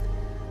then.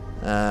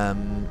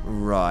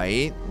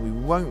 Right. We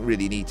won't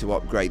really need to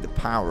upgrade the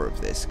power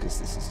of this because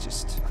this is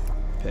just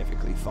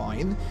perfectly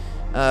fine.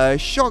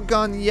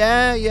 Shotgun,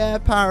 yeah,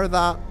 power of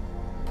that.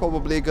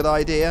 probably a good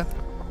idea.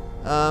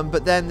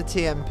 But then the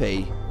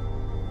TMP.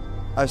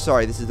 Oh,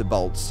 sorry, this is the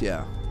bolts,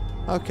 yeah.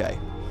 Okay.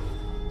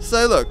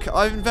 So, look,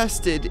 I've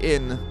invested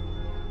in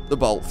the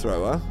bolt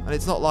thrower, and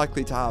it's not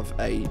likely to have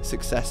a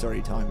successor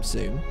anytime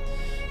soon.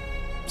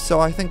 So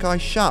I think I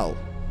shall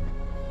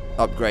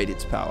upgrade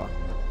its power.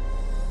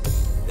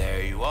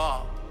 There you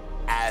are,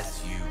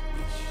 as you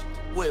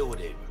wished. Well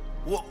then,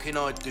 what can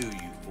I do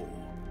you for?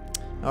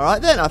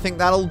 Alright then, I think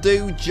that'll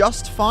do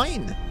just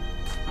fine.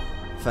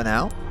 For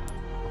now.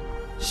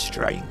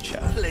 Stranger.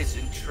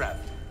 Pleasant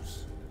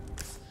travels.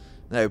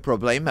 No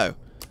problemo.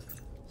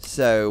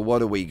 So, what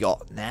do we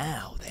got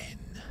now, then?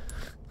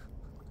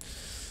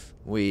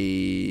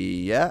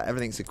 Yeah,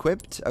 everything's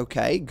equipped.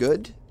 Okay,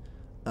 good.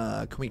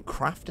 Can we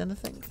craft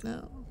anything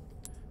now?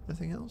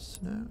 Anything else?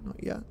 No,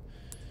 not yet.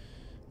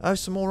 Oh,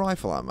 some more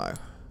rifle ammo.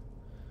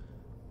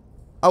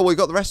 Oh, we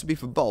got the recipe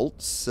for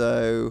bolts,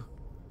 so...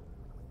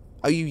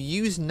 Oh, you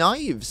use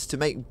knives to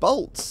make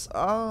bolts.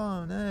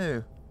 Oh,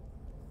 no.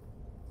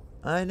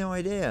 I had no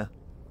idea.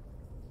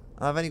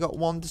 I've only got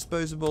one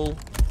disposable...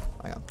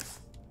 Hang on.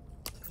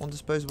 One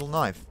disposable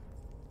knife.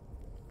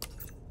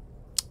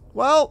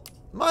 Well,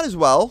 might as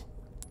well.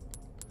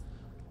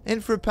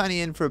 In for a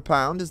penny, in for a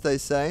pound, as they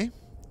say.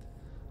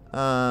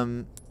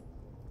 Okay.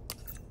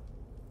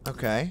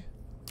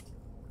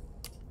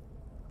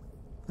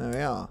 There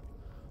we are.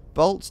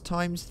 Bolts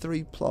times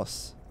 3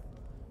 plus.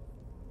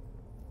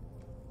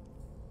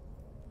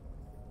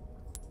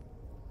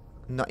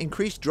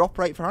 Increased drop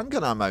rate for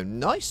handgun ammo.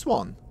 Nice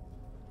one.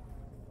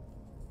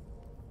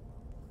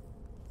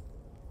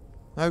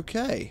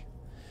 Okay.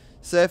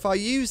 So if I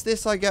use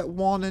this, I get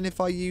 1, and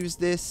if I use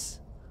this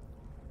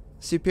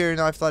superior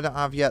knife that I don't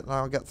have yet, then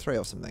I'll get 3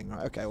 or something.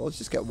 Right, okay, well, let's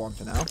just get 1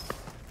 for now.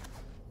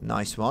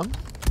 Nice one.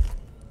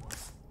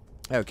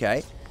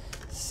 Okay.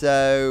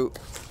 So,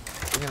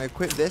 we're going to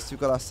equip this. We've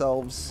got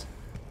ourselves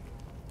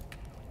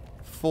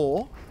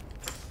 4.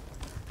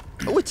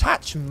 Oh,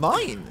 attach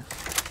mine.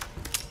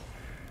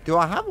 Do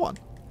I have one?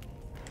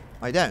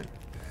 I don't.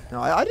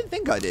 No, I didn't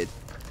think I did.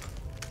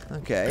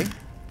 Okay.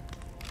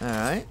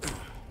 Alright.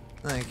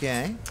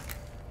 Okay.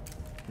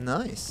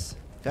 Nice.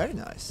 Very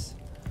nice.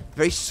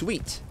 Very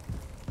sweet.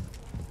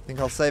 I think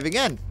I'll save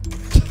again.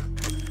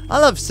 I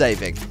love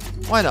saving.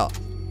 Why not?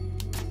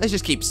 Let's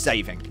just keep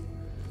saving.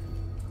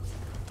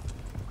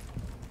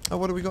 Oh,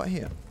 what do we got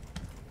here?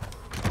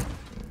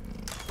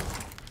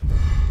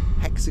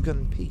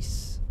 Hexagon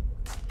piece.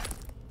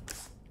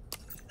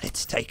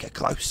 Let's take a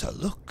closer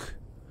look.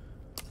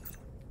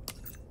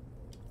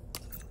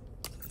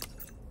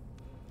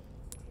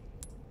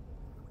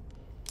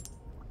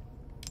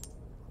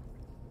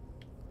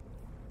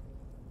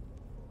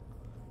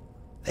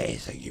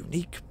 There's a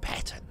unique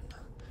pattern.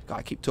 God,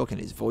 I keep talking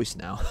his voice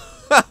now.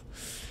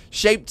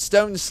 Shaped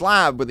stone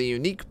slab with a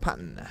unique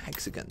pattern. A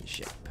hexagon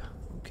shape.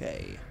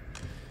 Okay.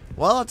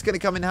 Well, that's going to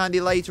come in handy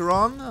later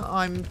on,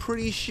 I'm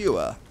pretty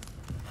sure.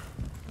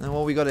 And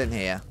what we got in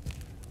here?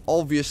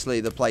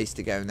 Obviously the place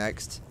to go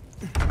next.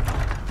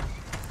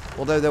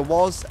 Although there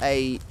was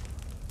a...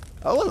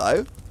 Oh,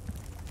 hello.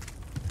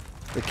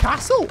 The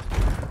castle.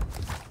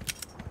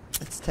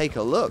 Let's take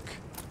a look.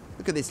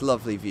 Look at this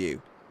lovely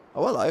view.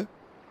 Oh, hello.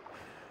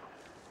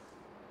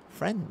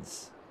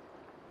 Friends.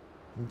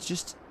 And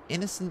just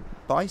innocent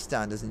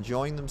bystanders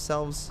enjoying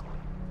themselves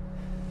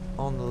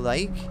on the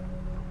lake.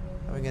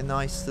 Having a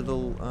nice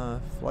little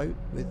float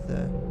with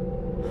the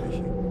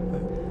fishing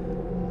boat.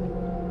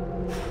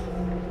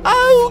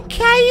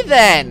 Okay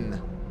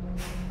then.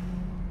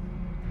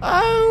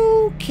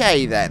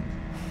 Okay then.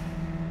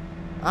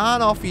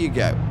 And off you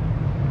go.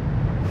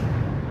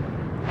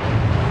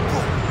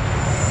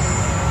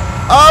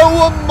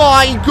 Oh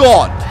my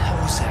god.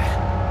 What was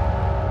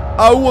that?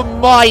 Oh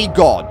my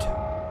god.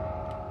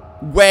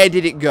 Where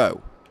did it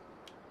go?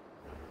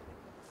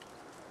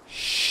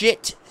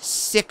 Shit,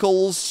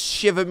 sickles,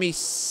 shiver me,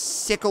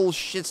 sickle,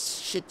 shit,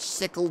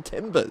 sickle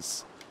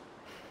timbers.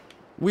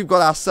 We've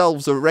got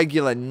ourselves a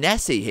regular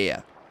Nessie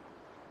here.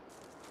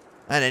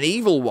 And an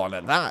evil one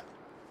at that.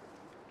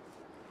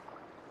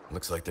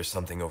 Looks like there's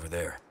something over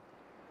there.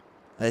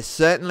 There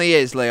certainly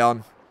is,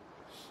 Leon.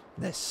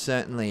 There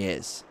certainly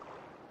is.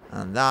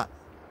 And that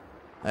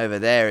over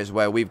there is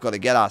where we've got to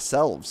get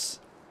ourselves.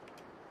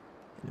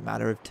 In a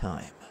matter of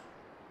time.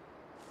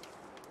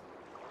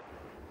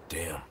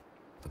 Damn.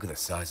 Look at the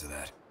size of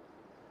that.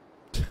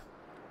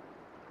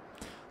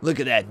 Look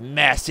at that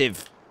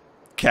massive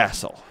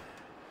castle.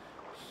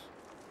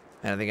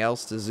 Anything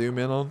else to zoom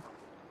in on?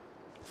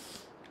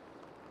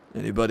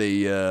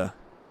 Anybody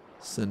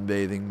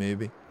sunbathing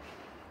maybe?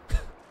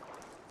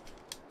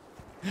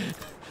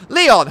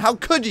 Leon, how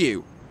could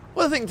you?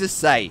 What a thing to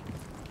say.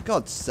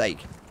 God's sake.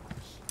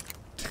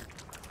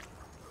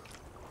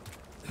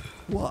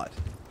 What?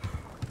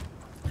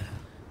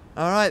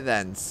 Alright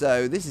then,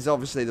 so this is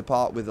obviously the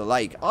part with the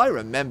lake. I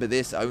remember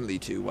this only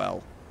too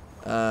well.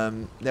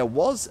 There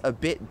was a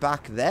bit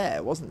back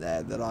there, wasn't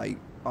there, that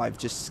I've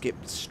just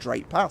skipped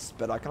straight past.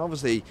 But I can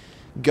obviously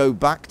go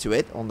back to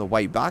it on the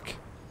way back.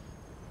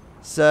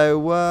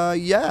 So,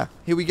 yeah,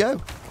 here we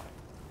go.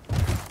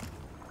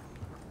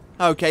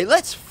 Okay,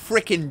 let's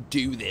frickin'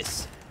 do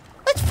this.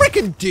 Let's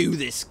frickin' do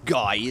this,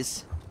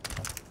 guys.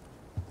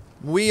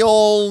 We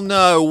all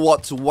know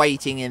what's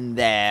waiting in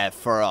there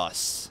for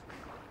us.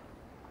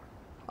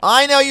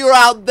 I know you're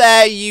out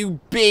there, you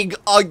big,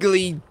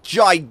 ugly,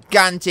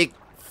 gigantic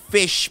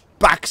fish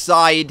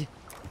backside.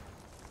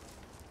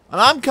 And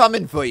I'm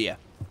coming for you.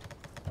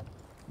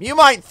 You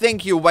might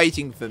think you're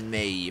waiting for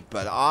me,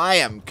 but I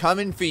am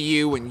coming for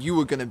you, and you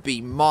are going to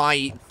be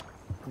my...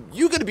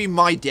 You're going to be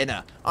my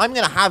dinner. I'm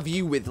going to have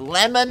you with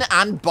lemon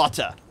and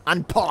butter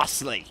and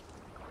parsley.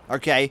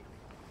 Okay?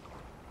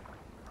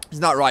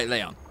 Isn't that right,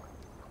 Leon?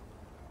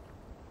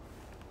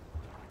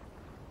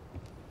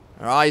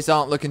 Our eyes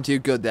aren't looking too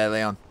good there,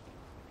 Leon.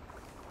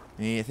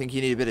 You think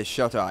you need a bit of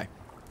shut-eye.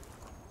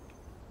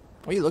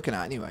 What are you looking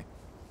at, anyway?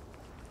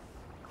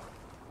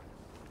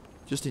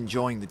 Just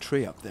enjoying the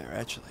tree up there,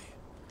 actually.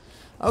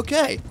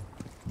 Okay.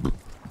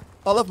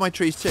 I love my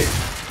trees, too.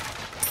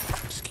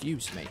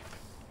 Excuse me.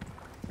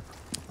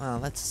 Well,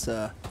 let's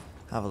have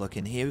a look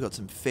in here. We've got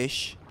some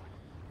fish.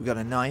 We've got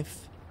a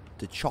knife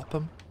to chop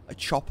them. A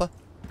chopper.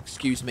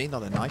 Excuse me,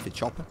 not a knife, a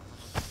chopper.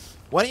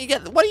 Why don't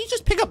you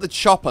just pick up the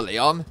chopper,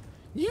 Leon?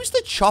 Use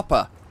the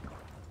chopper.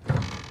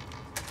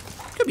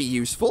 Could be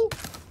useful.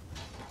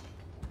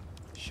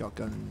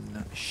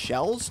 Shotgun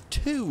shells?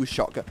 2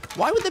 shotgun.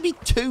 Why would there be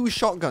 2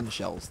 shotgun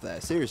shells there?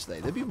 Seriously,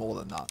 there'd be more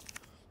than that.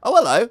 Oh,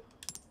 hello.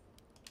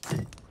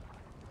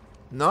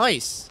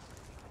 Nice.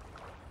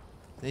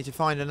 Need to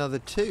find another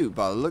 2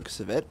 by the looks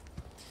of it.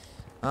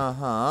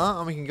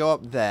 And we can go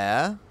up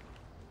there.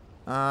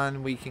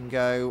 And we can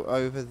go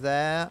over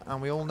there.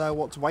 And we all know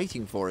what's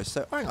waiting for us.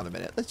 So, hang on a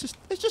minute. Let's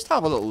just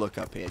have a little look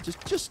up here.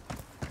 Just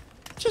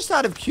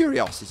out of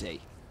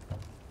curiosity.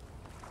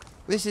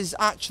 This is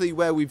actually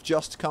where we've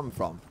just come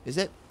from, is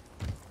it?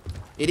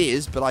 It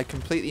is, but I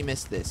completely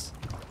missed this.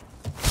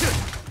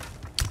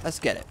 Let's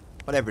get it.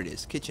 Whatever it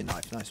is. Kitchen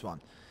knife. Nice one.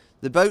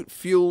 The boat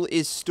fuel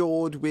is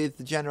stored with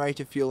the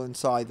generator fuel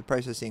inside the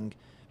processing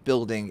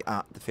building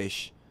at the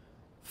fish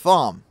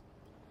farm.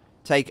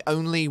 Take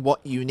only what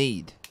you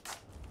need.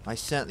 I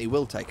certainly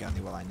will take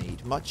only what I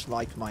need. Much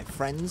like my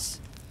friends,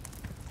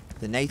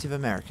 the Native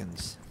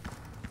Americans.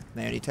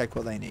 They only take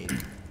what they need.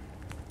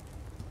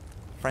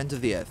 Friends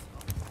of the Earth.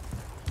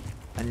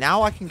 And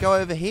now I can go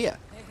over here.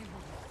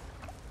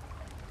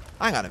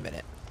 Hang on a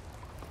minute.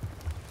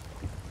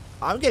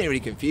 I'm getting really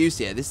confused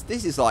here. This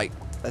is like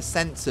a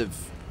sense of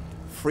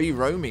free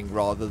roaming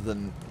rather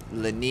than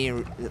linearity.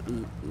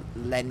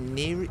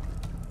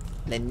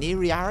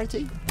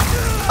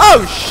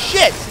 Oh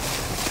shit!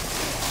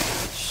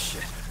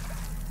 Shit.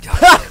 God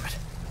damn it.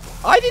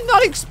 I did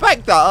not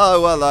expect that.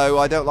 Oh hello,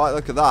 I don't like the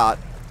look of that.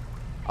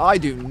 I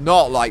do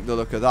not like the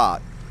look of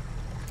that.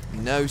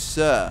 No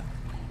sir.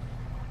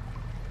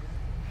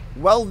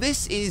 Well,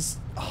 this is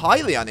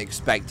highly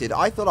unexpected.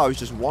 I thought I was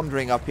just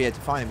wandering up here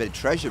to find a bit of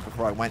treasure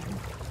before I went and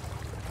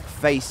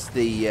faced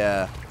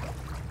the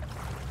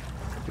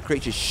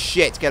creature's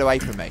shit. Get away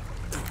from me.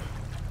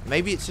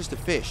 Maybe it's just a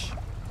fish.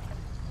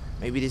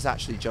 Maybe it is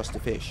actually just a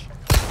fish.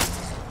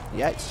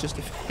 Yeah, it's just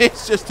a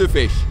it's just a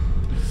fish.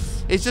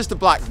 It's just a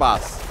black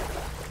bass.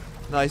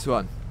 Nice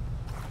one.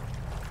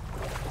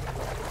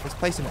 Let's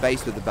play some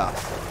base with the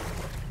bass.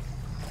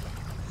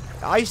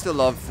 I used to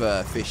love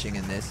fishing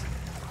in this.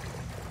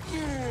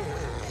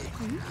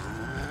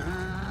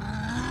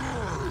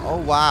 Oh,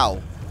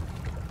 wow.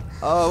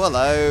 Oh,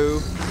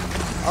 hello.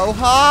 Oh,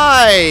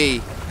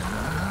 hi!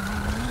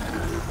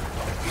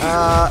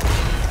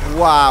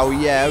 Wow,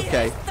 yeah,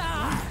 okay.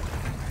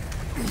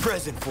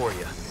 Present for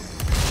you.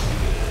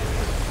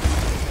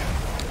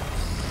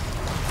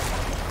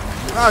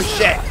 Oh,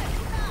 shit!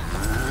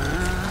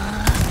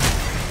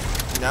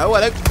 No, I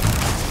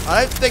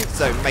don't think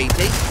so,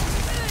 matey.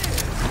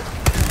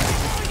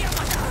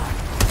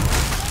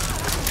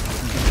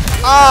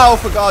 Oh,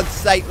 for God's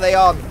sake,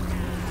 Leon.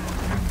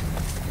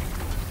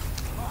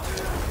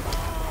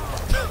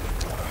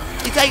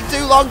 You take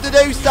too long to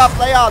do stuff,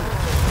 Leon.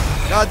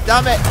 God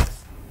damn it.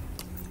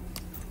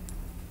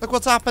 Look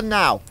what's happened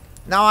now.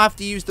 Now I have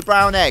to use the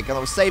brown egg, and I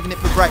was saving it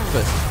for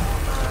breakfast.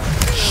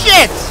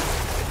 Shit!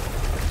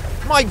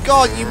 My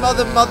God, you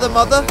mother.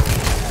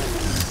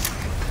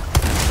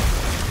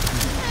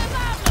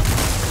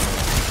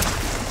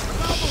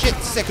 Shit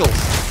sickles.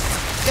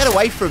 Get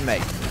away from me.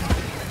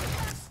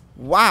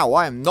 Wow,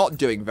 I am not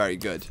doing very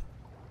good.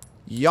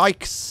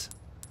 Yikes.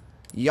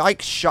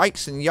 Yikes,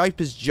 shikes, and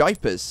yipers,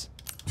 jipers.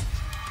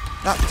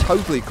 That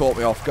totally caught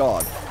me off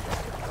guard.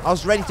 I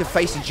was ready to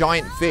face a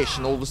giant fish,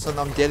 and all of a sudden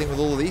I'm dealing with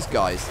all of these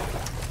guys.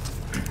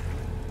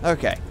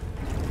 Okay.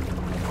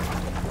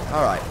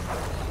 Alright.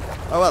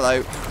 Oh,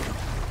 hello.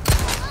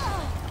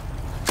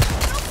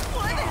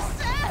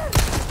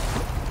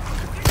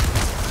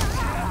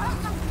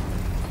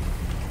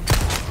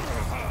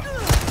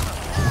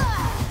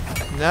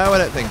 No, I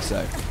don't think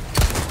so.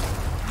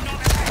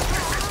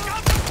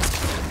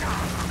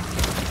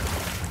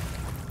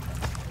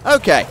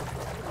 Okay.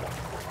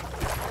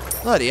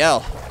 Bloody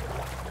hell.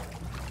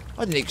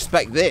 I didn't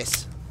expect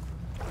this.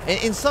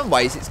 In some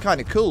ways, it's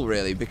kind of cool,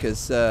 really,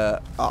 because I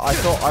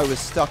thought I was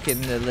stuck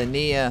in the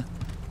linear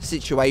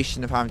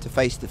situation of having to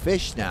face the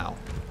fish now.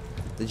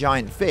 The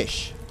giant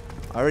fish.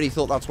 I really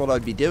thought that's what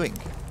I'd be doing.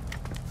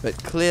 But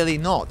clearly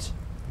not.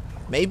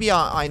 Maybe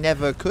I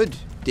never could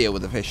deal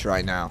with the fish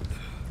right now.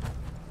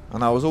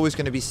 And I was always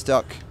going to be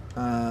stuck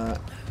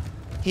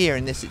here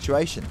in this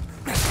situation.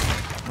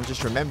 I'm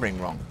just remembering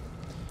wrong.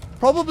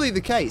 Probably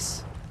the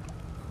case.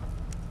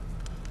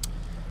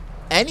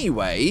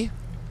 Anyway,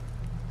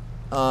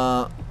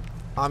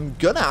 I'm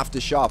gonna have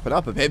to sharpen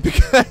up a bit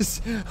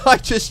because I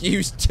just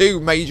used 2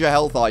 major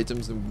health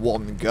items in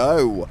one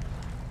go.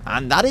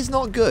 And that is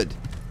not good.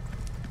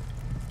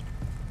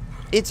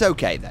 It's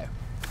okay, though.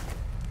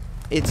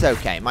 It's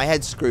okay. My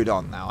head's screwed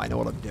on now. I know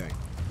what I'm doing.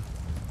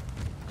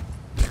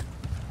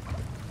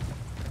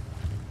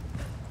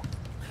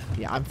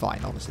 Yeah, I'm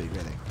fine, honestly,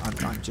 really.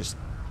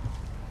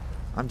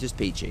 I'm just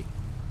peachy.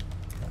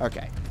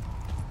 Okay.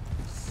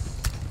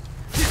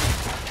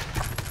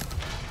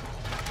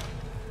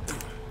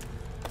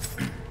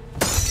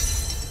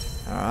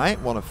 Alright,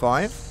 1 of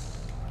 5.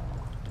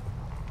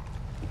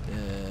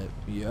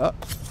 Yep.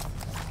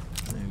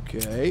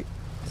 Okay.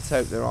 Let's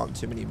hope there aren't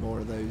too many more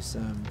of those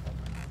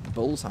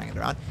bulls hanging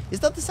around. Is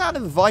that the sound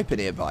of a viper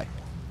nearby?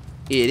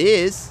 It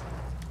is.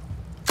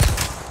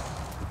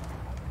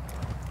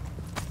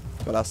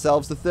 Got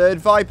ourselves the 3rd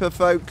viper,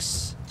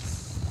 folks.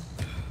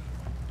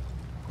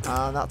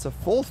 And that's a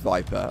 4th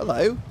viper.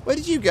 Hello. Where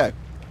did you go?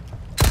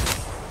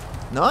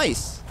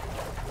 Nice.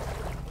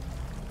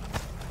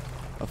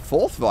 A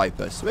 4th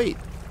viper. Sweet.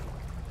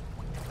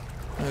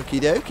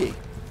 Okie dokie.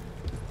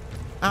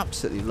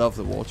 Absolutely love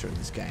the water in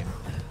this game.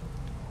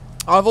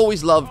 I've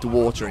always loved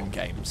water in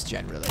games,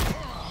 generally.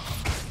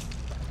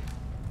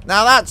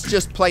 Now that's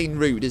just plain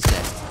rude, isn't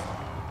it?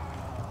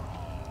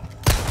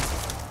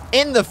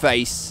 In the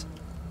face.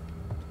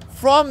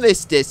 From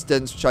this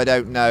distance, which I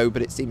don't know,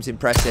 but it seems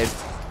impressive.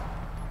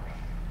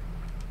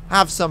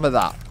 Have some of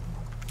that.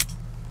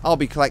 I'll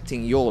be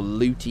collecting your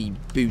looty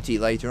booty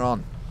later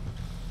on.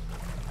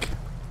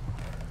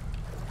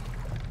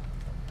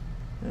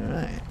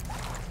 Alright.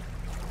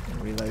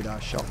 Reload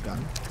our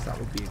shotgun, because that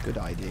would be a good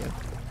idea.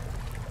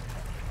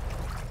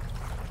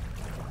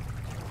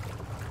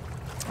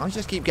 I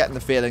just keep getting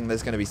the feeling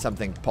there's going to be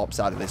something pops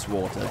out of this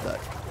water that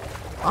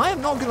I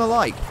am not going to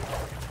like.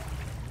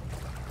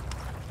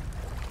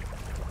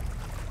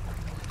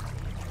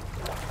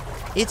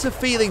 It's a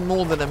feeling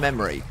more than a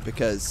memory,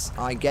 because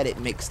I get it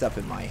mixed up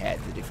in my head,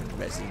 the different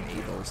Resident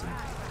Evils, and,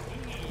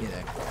 you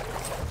know,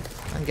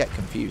 can get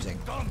confusing.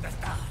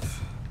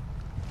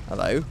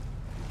 Hello?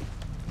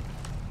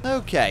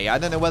 Okay, I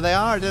don't know where they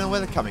are, I don't know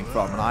where they're coming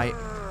from, and I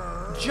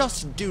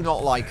just do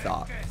not like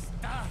that.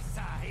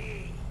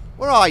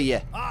 Where are you?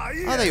 Oh,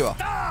 there you are.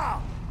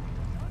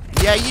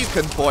 Yeah, you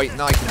can point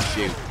and I can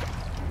shoot.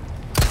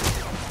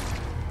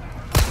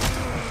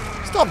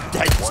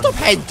 Stop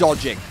head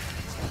dodging.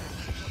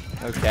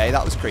 Okay,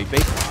 that was creepy.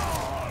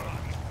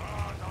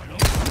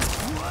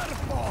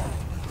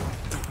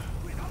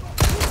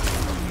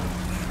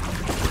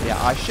 Yeah,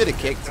 I should have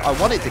kicked. I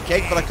wanted to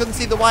kick, but I couldn't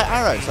see the white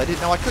arrow, so I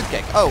didn't know I could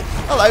kick. Oh,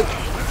 hello.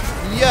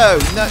 Yo,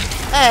 no.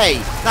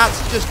 Hey,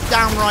 that's just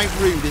downright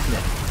rude, isn't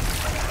it?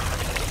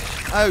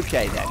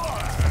 Okay, then.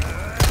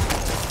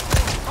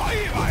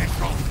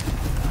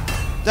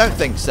 Don't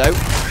think so.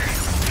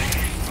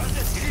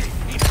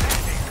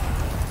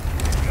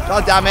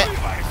 God damn it.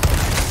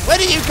 Where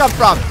did you come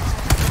from?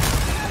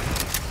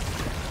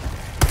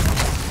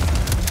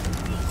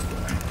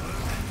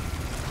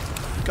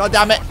 God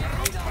damn it.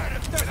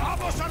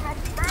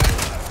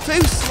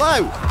 Too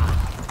slow.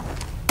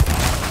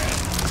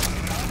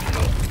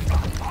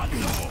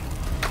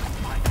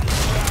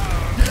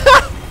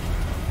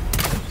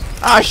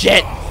 Ah,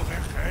 shit.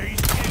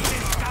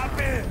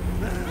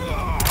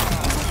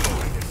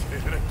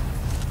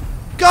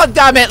 God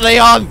damn it,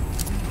 Leon.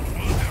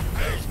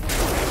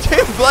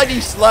 Too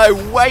bloody slow.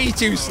 Way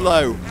too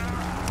slow.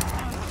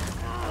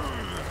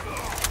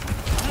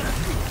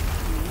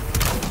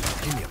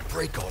 Give me a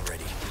break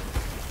already.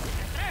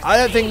 I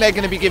don't think they're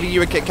going to be giving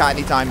you a Kit Kat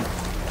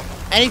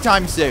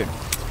anytime soon.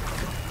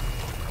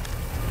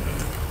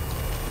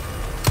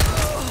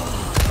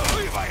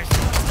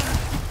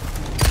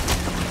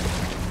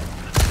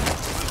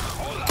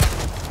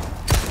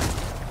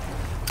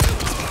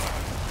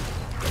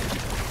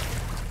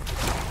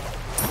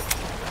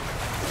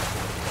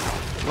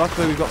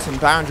 Luckily, we've got some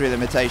boundary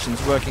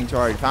limitations working to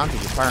our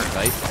advantage,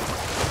 apparently.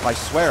 I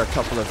swear a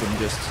couple of them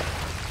just...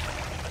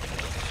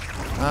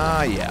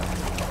 Ah, yeah.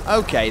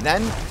 Okay,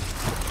 then.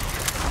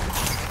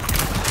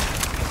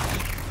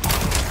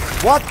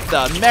 What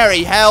the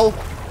merry hell?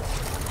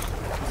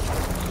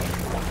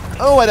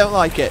 Oh, I don't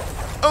like it.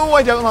 Oh,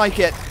 I don't like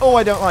it. Oh,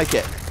 I don't like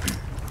it.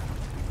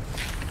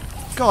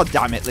 God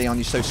damn it, Leon.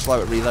 You're so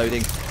slow at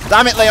reloading.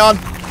 Damn it, Leon.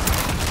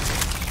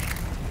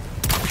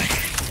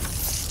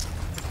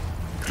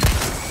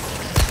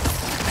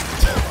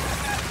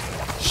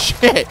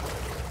 Shit.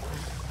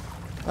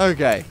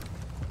 Okay.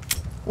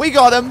 We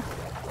got him.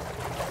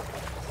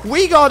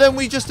 We got him.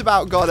 We just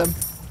about got him.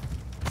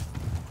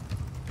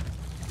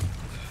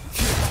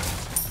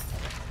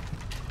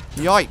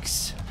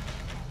 Yikes.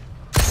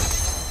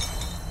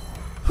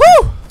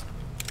 Whew!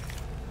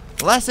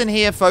 Lesson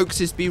here,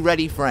 folks, is be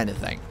ready for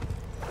anything.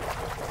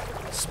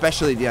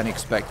 Especially the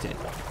unexpected.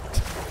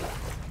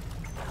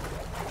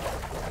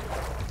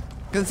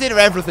 Consider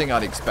everything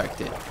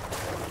unexpected.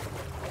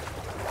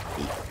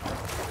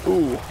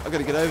 Ooh, I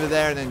gotta get over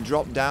there and then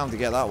drop down to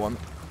get that one.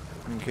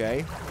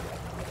 Okay.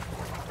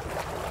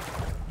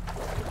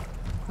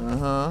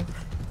 Uh-huh.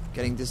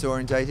 Getting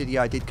disorientated.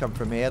 Yeah, I did come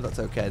from here. That's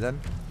okay then.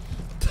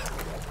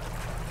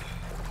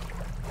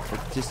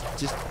 But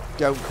just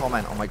don't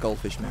comment on my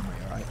goldfish memory,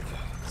 alright?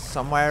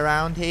 Somewhere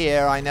around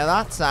here. I know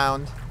that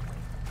sound.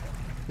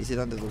 Is it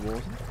under the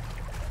water?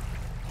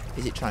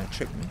 Is it trying to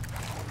trick me?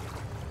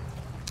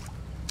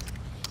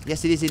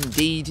 Yes, it is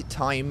indeed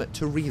time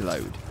to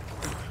reload.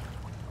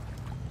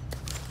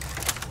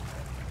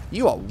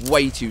 You are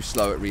way too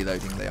slow at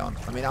reloading, Leon.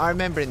 I mean, I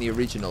remember in the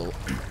original,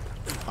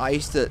 I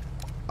used to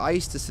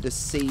sort of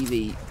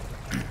see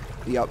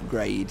the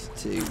upgrade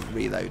to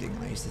reloading,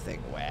 and I used to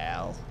think,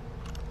 well,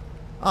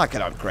 I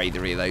can upgrade the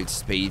reload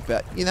speed,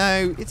 but you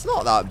know, it's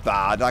not that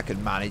bad. I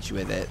can manage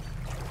with it.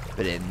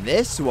 But in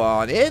this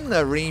one, in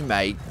the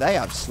remake, they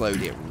have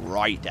slowed it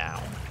right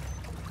down.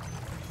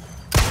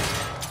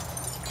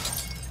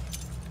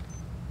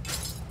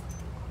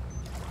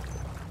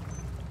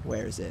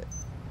 Where is it?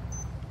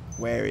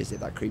 Where is it?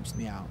 That creeps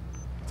me out.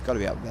 It's got to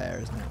be up there,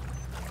 isn't it?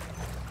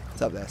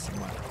 It's up there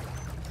somewhere.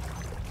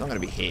 It's not going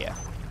to be here.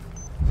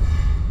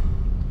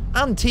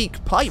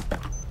 Antique pipe. There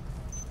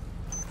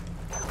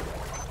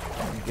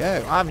we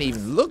go. I haven't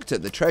even looked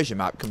at the treasure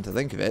map, come to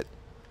think of it.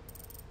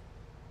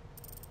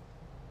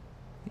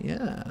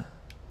 Yeah.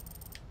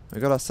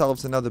 We got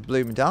ourselves another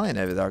blue medallion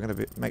over there. I'm going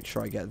to make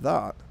sure I get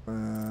that.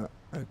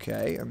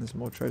 Okay, and there's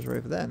more treasure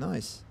over there.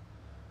 Nice.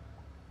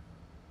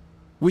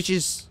 Which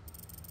is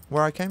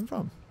where I came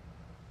from.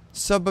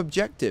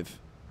 Sub-objective.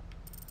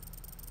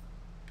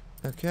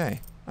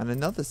 Okay. And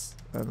another...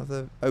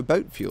 Oh,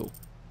 boat fuel.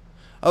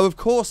 Oh, of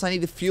course, I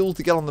need the fuel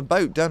to get on the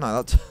boat, don't I?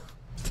 That's...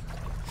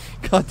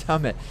 God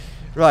damn it.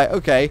 Right,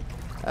 okay.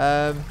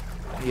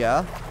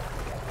 Yeah.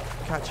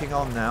 Catching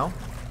on now.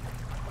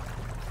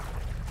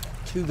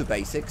 To the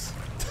basics.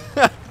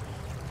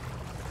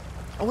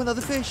 Oh,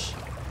 another fish.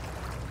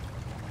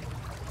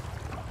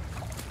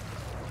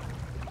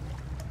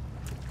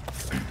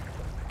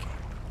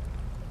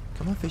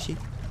 Come on, fishy.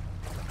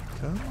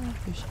 Come on,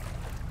 fishy.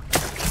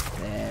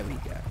 There we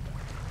go.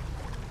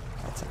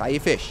 That's how you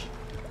fish.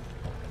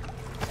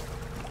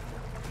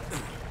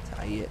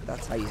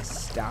 That's how you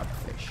stab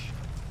fish.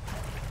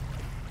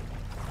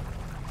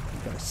 You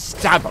gotta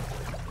stab them.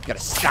 You gotta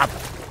stab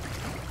them.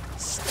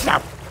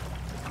 Stab.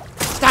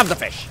 Stab the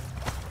fish.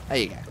 There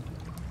you go.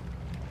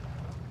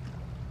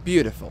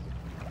 Beautiful.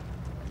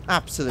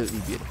 Absolutely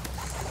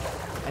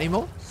beautiful. Any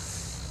more?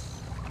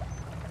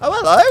 Oh,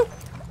 hello.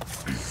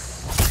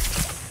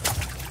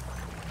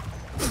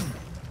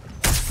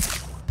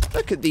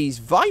 Look at these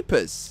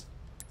vipers.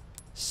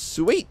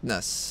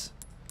 Sweetness.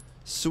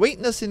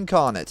 Sweetness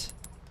incarnate.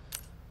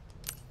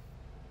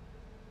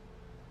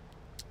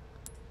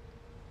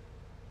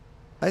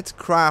 Let's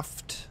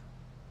craft...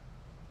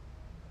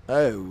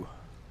 Oh.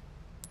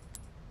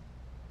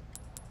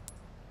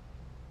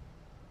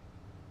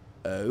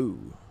 Oh.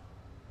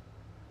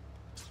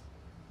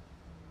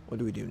 What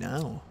do we do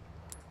now?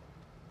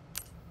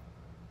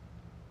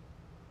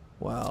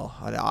 Well,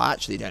 I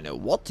actually don't know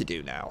what to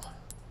do now.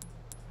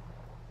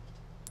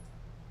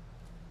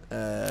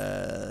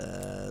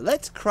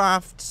 Let's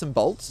craft some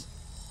bolts.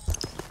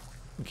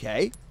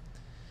 Okay.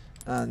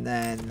 And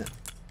then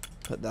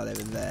put that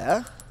over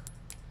there.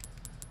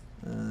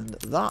 And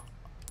that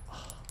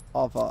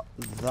over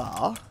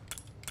there.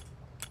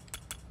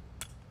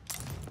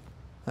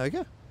 There we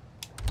go.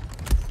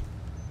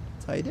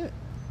 That's how you do it.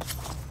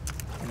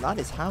 And that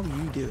is how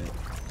you do it.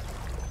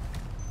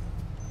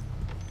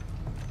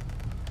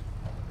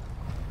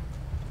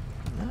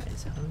 And that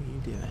is how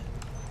you do it.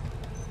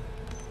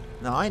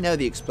 Now, I know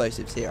the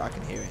explosives here. I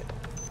can hear it.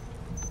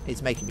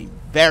 It's making me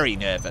very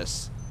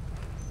nervous.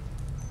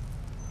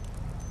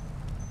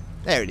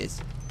 There it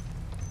is.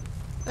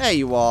 There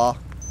you are.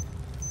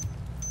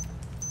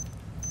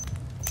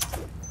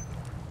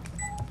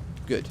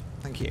 Good.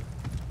 Thank you.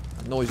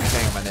 That noise is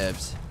getting on my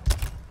nerves.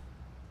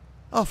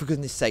 Oh, for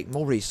goodness sake.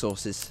 More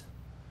resources.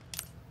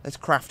 Let's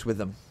craft with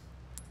them.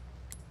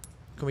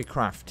 Can we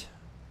craft?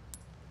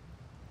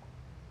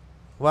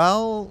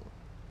 Well...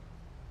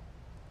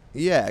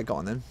 yeah, go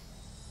on then.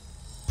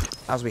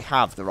 As we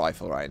have the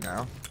rifle right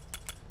now.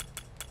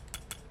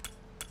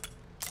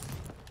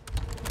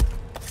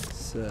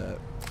 Let's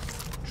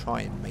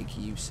try and make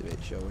use of it,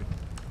 shall we?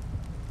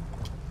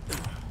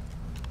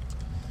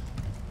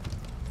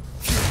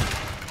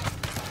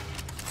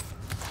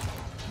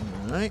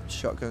 Alright,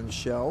 shotgun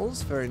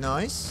shells. Very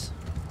nice.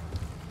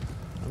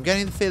 I'm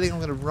getting the feeling I'm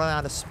going to run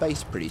out of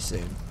space pretty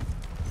soon.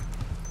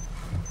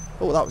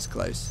 Oh, that was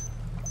close.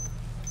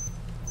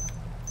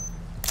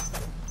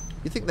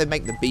 You'd think they'd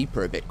make the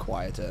beeper a bit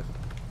quieter.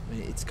 I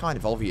mean, it's kind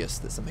of obvious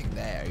there's something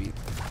there.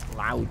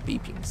 Loud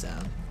beeping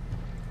sound.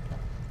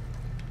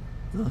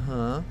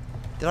 Uh-huh.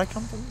 Did I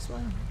come from this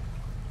way?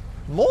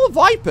 More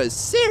Vipers?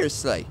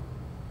 Seriously?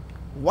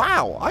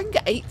 Wow, I can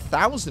get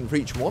 8,000 for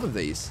each one of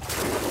these.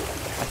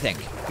 I think.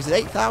 Is it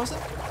 8,000?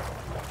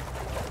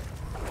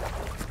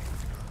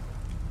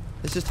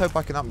 Let's just hope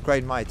I can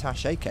upgrade my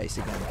attaché case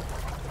again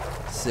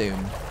soon.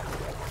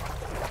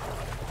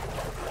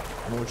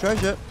 More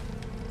treasure.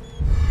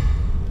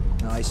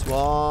 Nice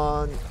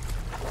one.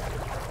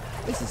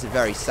 This is a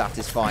very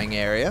satisfying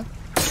area.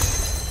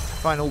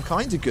 Find all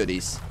kinds of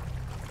goodies.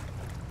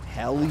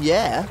 Hell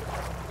yeah.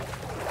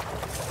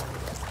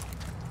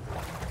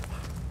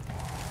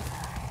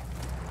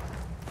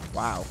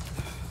 Wow.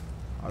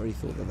 I really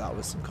thought that that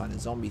was some kind of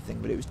zombie thing,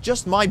 but it was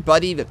just my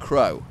buddy the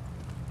crow.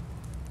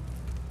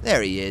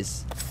 There he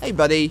is. Hey,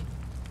 buddy.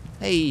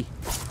 Hey.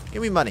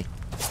 Give me money.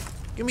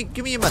 Give me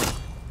your money.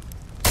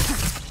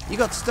 You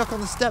got stuck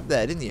on the step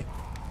there, didn't you?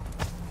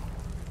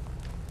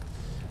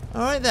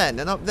 Alright then,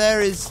 and up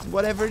there is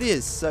whatever it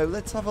is. So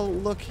let's have a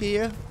look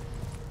here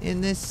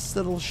in this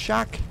little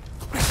shack.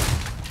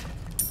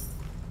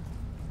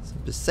 Some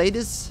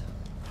pesetas.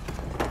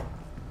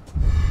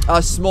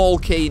 A small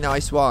key,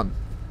 nice one.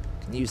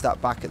 Can use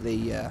that back at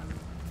the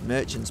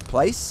merchant's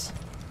place.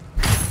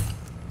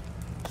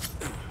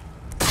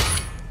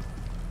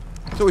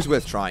 It's always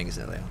worth trying,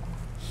 isn't it, Leon?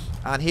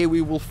 And here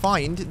we will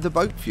find the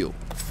boat fuel.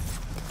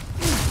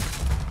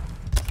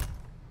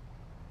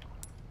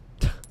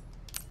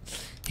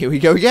 Here we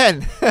go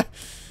again.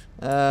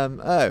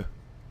 Oh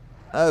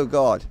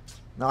god.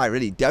 No, I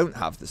really don't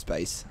have the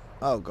space.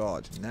 Oh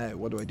god, no.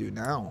 What do I do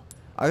now?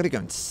 I gotta go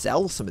and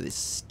sell some of this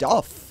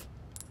stuff.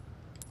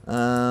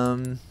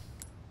 Let's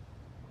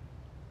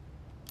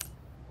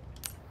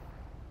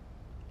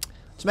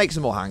make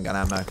some more handgun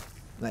ammo.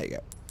 There you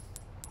go.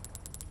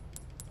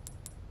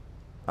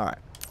 Alright.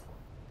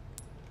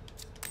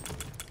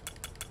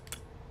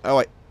 Oh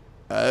wait.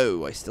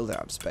 Oh, I still don't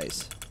have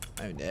space.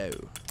 Oh no.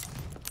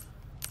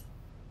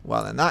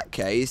 Well, in that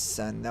case,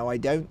 and no I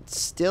don't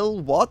still,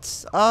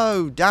 what?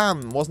 Oh,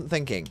 damn, wasn't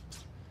thinking.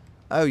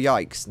 Oh,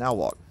 yikes, now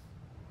what?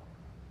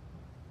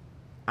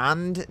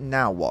 And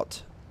now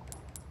what?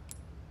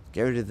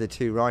 Get rid of the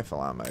 2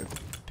 rifle ammo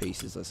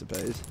pieces, I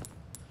suppose.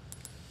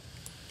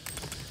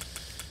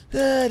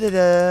 Now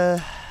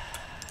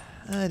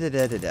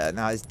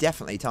it's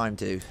definitely time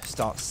to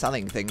start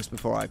selling things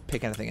before I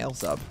pick anything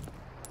else up.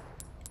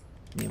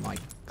 Me and my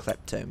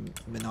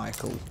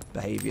kleptomaniacal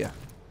behaviour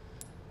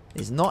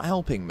is not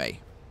helping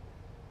me.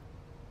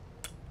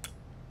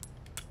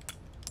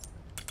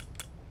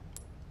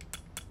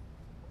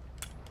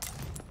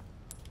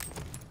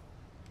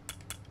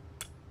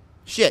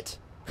 Shit.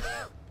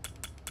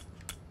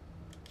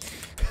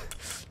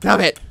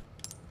 Damn it.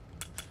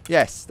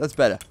 Yes, that's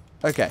better.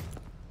 Okay.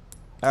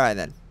 Alright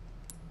then.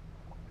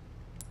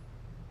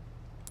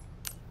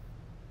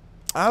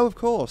 Oh, of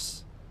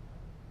course.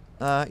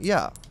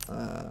 Yeah.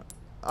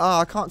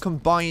 I can't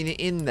combine it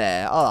in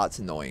there. Oh, that's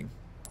annoying.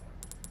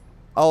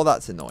 Oh,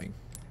 that's annoying.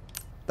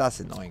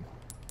 That's annoying.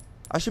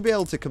 I should be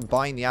able to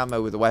combine the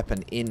ammo with the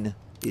weapon in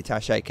the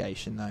attaché case,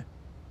 shouldn't I?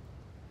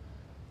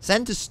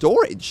 Send to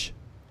storage?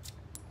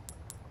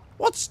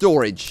 What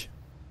storage?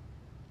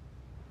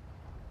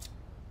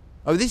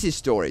 Oh, this is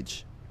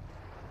storage.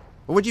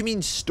 What do you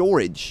mean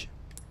storage?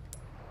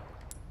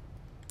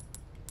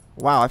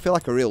 Wow, I feel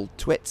like a real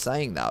twit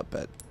saying that,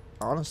 but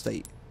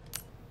honestly...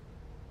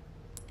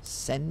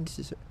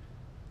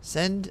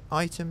 Send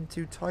item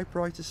to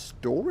typewriter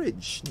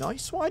storage.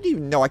 Nice one. I didn't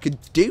even know I could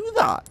do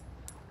that.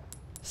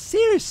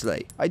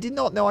 Seriously. I did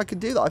not know I could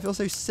do that. I feel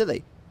so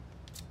silly.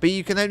 But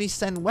you can only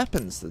send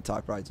weapons to the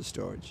typewriter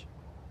storage.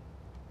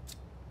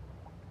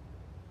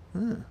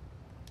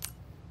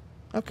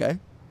 Okay.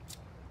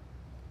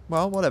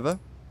 Well, whatever.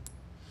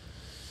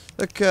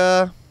 Look,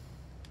 put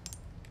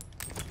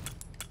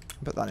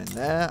that in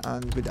there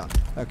and we're done.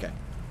 Okay.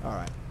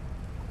 Alright.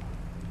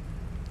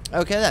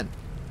 Okay then.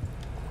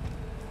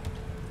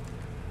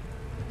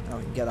 Now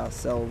we can get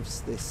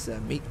ourselves this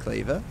meat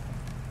cleaver.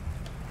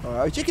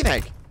 Oh, chicken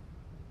egg!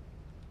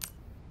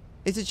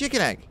 It's a chicken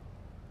egg!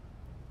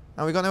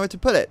 And we got nowhere to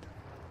put it.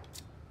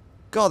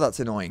 God, that's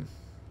annoying.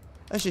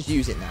 Let's just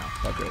use it now,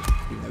 bugger it,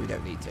 even though we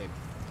don't need to.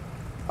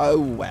 Oh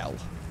well,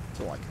 that's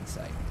all I can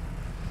say.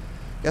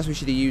 Guess we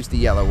should have used the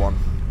yellow one.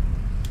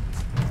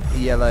 The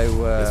yellow,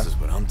 This is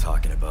what I'm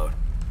talking about.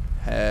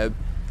 Herb.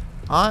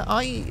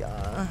 I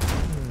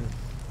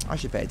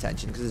should pay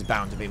attention, because there's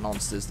bound to be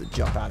monsters that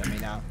jump out at me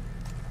now.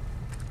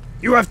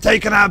 You have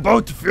taken our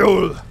boat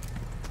fuel.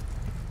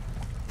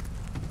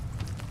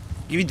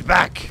 Give it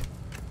back.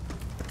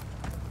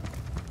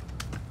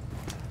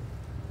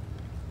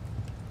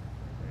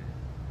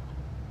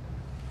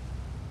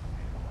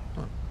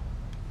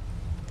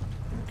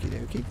 Okie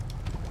dokie.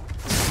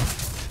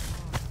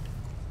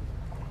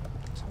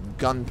 Some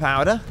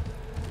gunpowder.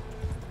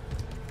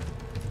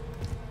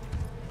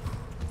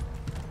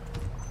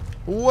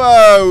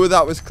 Whoa,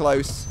 that was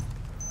close.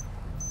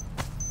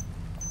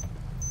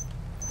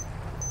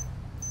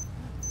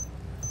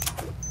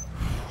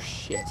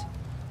 Shit.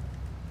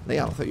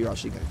 Leon, I thought you were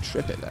actually going to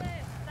trip it then.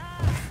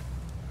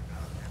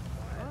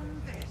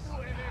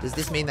 Does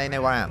this mean they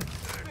know where I am?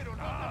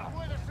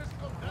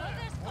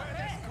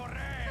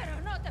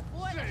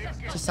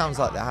 Just sounds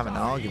like they're having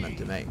an argument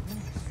to me.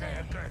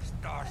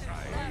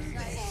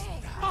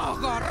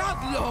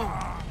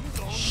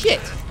 Shit!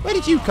 Where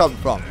did you come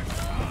from?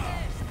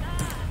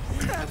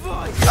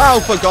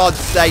 Oh, for God's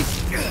sake!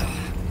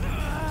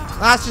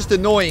 That's just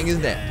annoying,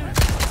 isn't it?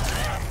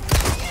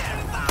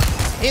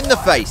 In the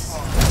face!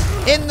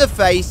 In the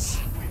face!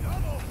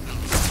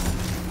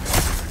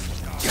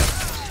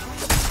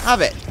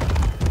 Have it!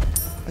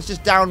 That's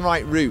just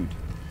downright rude.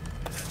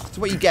 That's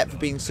what you get for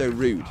being so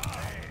rude.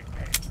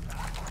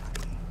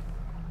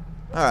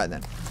 Alright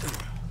then.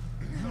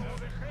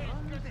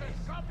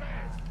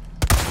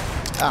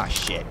 Ah,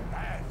 shit.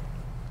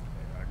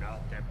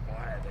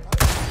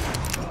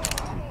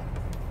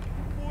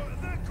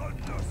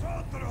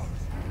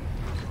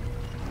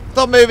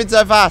 Stop moving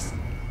so fast.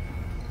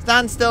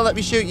 Stand still, let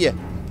me shoot you.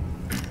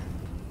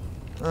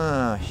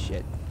 Ah,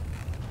 shit.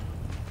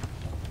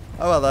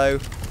 Oh, hello.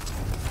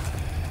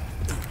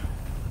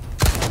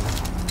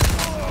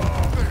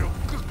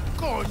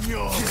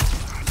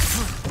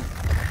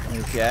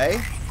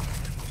 Okay.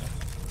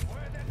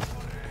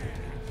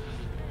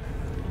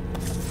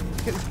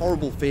 I get this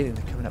horrible feeling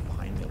they're coming up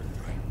behind me.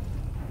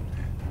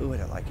 Ooh, I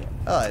don't like it.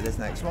 Oh, there's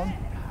the next one.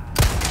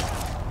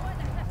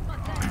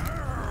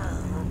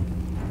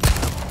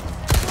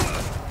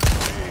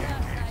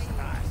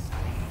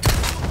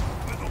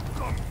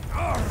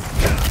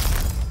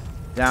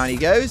 Down he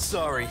goes.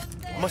 Sorry,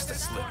 must have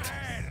slipped.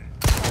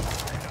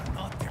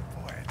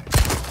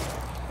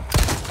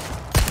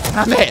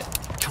 Damn it!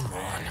 Come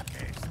on.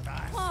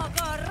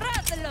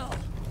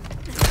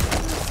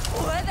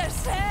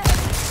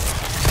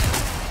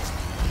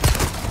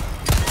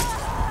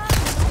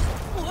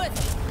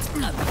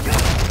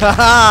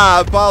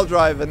 Haha! Pile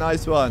driver,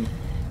 nice one.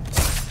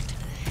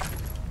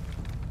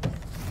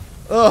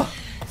 Ugh.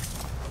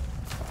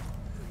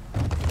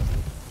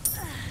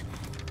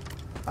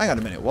 Hang on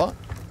a minute, what?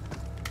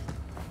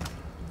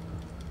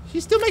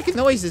 She's still making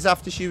noises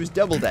after she was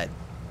double dead.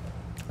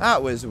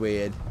 That was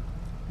weird.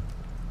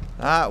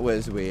 That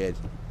was weird.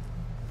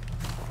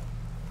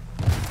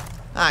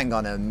 Hang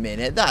on a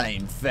minute, that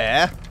ain't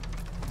fair.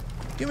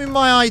 Give me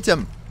my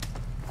item.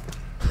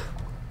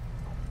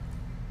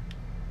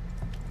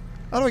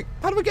 How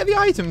do I get the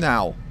item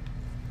now?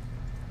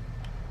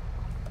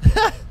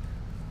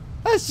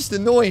 That's just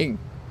annoying.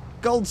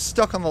 Gold's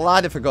stuck on the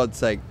ladder, for God's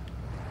sake.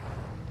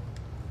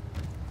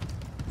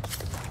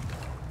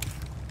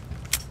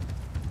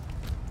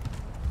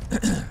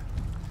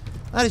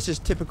 That is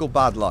just typical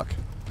bad luck.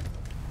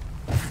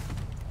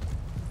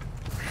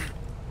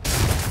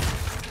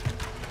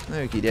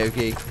 Okie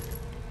dokie.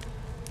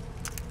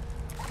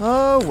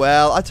 Oh,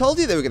 well. I told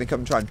you they were going to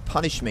come try and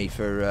punish me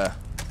for...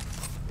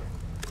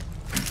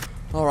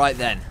 Alright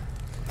then.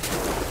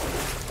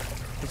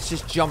 Let's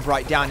just jump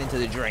right down into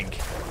the drink.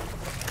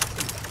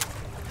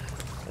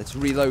 Let's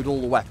reload all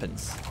the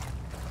weapons.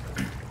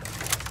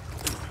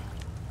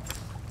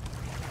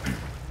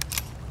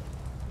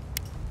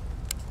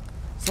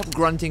 Stop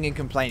grunting and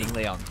complaining,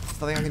 Leon.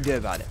 There's nothing I can do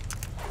about it.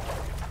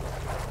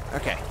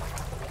 Okay.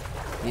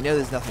 You know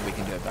there's nothing we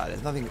can do about it.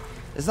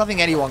 There's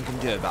nothing anyone can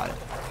do about it.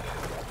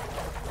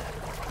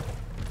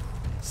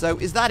 So,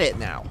 is that it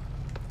now?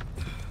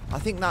 I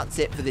think that's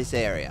it for this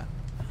area.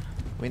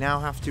 We now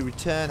have to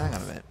return... Hang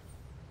on a minute.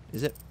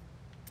 Is it?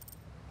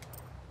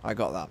 I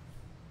got that.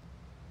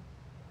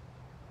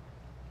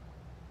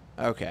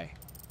 Okay.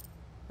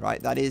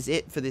 Right, that is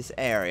it for this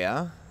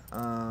area.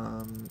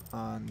 And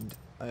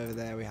over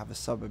there we have a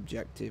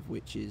sub-objective,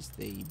 which is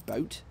the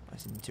boat. I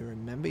seem to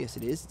remember. Yes,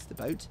 it is. It's the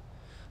boat.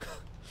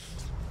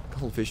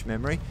 Goldfish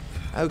memory.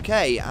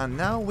 Okay, and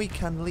now we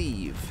can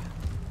leave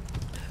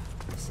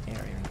this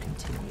area and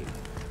continue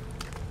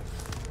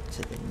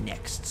to the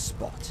next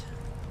spot.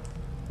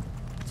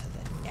 To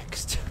the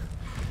next...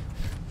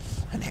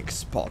 the next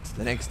spot.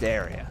 The next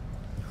area.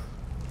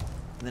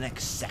 The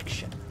next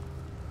section.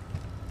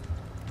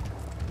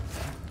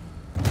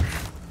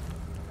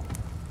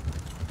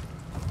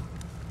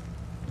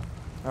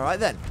 Alright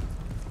then.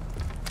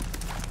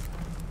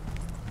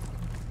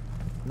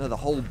 Another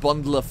whole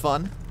bundle of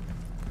fun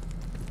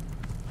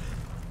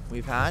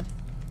we've had.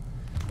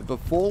 But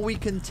before we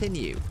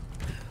continue,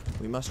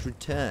 we must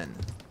return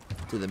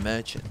to the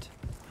merchant.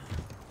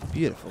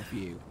 Beautiful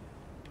view.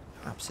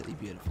 Absolutely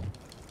beautiful.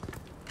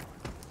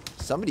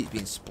 Somebody's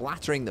been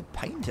splattering the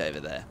paint over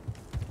there.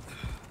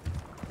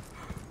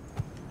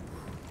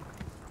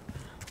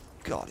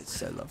 God, it's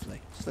so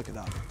lovely. Just look at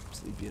that.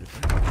 Absolutely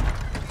beautiful.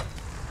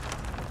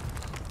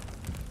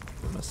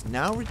 We must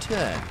now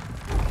return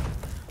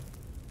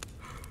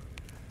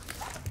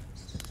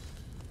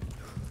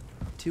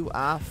to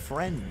our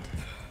friend.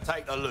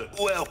 Take a look.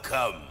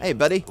 Welcome. Hey,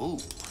 buddy. Ooh,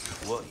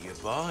 what you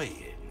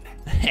buying?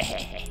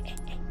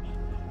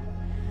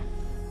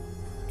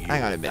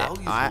 Hang on a minute.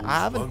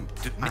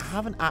 I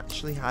haven't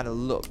actually had a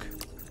look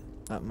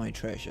at my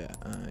treasure.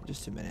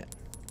 Just a minute.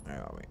 Where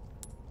are we?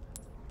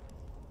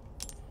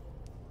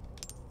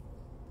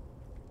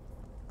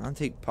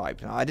 Antique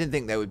pipe. Now, I didn't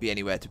think there would be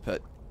anywhere to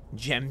put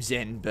gems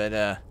in,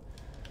 but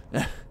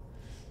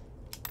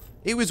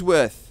it was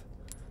worth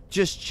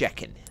just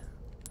checking.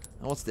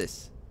 What's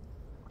this?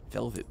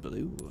 Velvet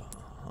blue.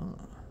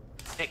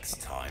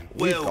 Next time,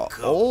 We've we'll got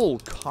come. all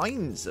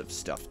kinds of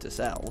stuff to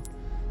sell.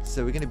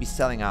 So we're going to be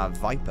selling our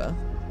Viper.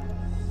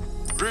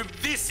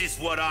 This is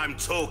what I'm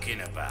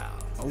talking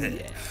about. Oh,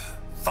 yeah.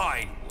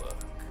 Fine work.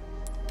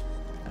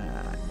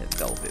 And the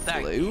Velvet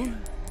Thank blue. you.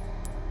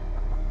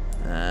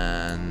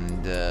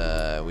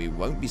 And we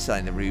won't be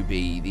selling the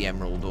ruby, the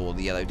emerald, or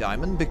the yellow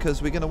diamond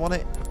because we're going to want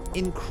to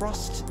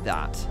encrust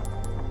that,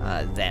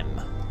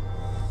 them,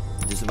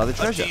 into some other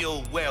treasure. A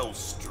deal well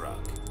struck.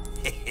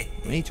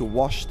 We need to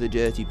wash the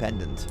dirty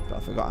pendant, but I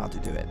forgot how to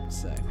do it,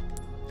 so.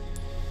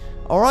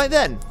 Alright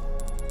then.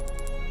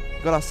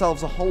 Got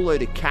ourselves a whole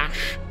load of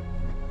cash.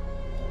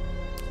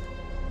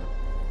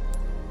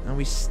 And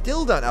we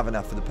still don't have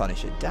enough for the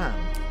Punisher. Damn.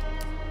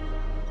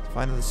 Let's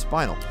find another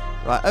spinal.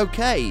 Right,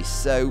 okay,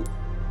 so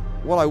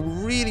what I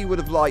really would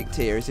have liked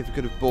here is if we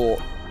could have bought...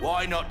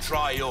 Why not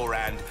try your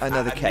hand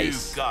Another at a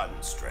case. new gun,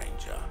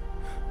 stranger?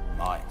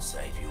 Might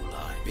save your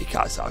life.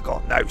 Because I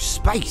got no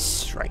space,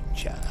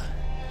 stranger.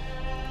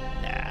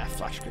 Nah,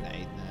 flash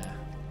grenade,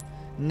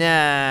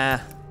 nah.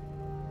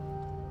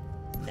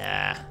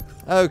 Nah.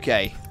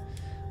 Okay.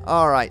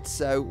 Alright,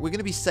 so we're going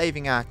to be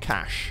saving our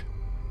cash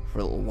for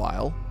a little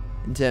while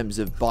in terms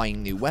of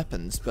buying new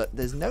weapons, but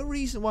there's no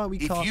reason why we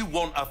can't... If you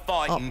want a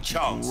fighting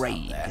chance out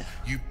upgrade. there,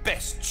 you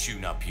best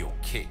tune up your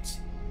kit.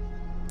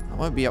 I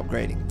won't be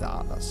upgrading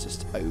that, that's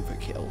just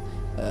overkill.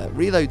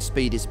 Reload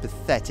speed is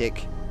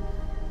pathetic,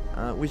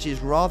 which is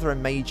rather a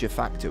major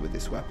factor with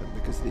this weapon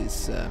because it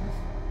is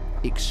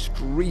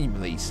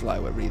extremely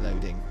slow at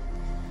reloading.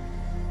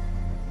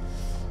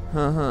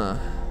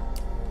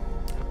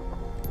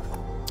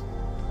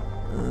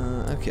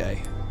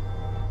 Okay.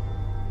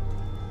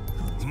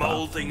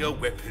 Molding a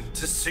weapon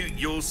to suit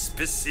your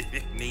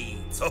specific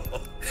needs.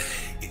 Oh,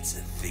 it's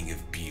a thing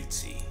of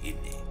beauty,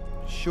 isn't it?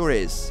 Sure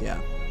is, yeah.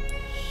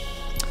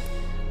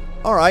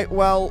 Alright,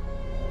 well...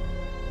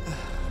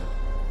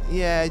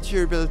 yeah,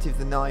 durability of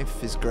the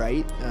knife is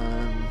great.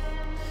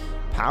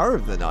 Power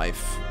of the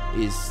knife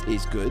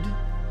is good.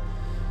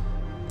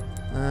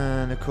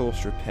 And, of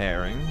course,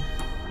 repairing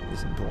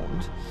is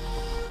important.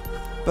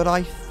 But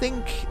I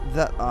think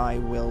that I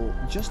will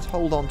just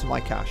hold on to my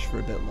cash for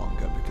a bit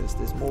longer because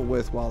there's more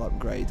worthwhile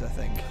upgrades, I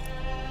think,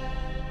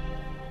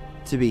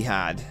 to be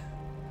had.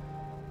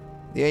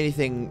 The only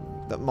thing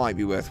that might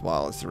be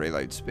worthwhile is the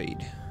reload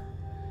speed,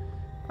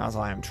 as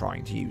I am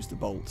trying to use the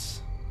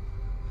bolts.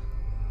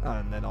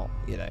 And they're not,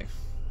 you know,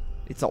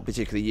 it's not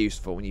particularly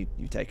useful when you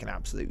take an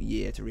absolute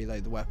year to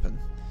reload the weapon.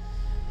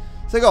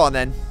 So go on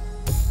then.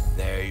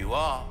 There you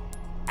are,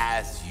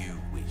 as you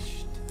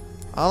wished.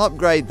 I'll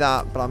upgrade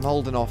that, but I'm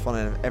holding off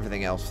on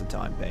everything else for the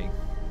time being.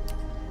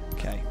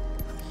 Okay.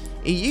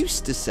 He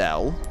used to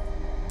sell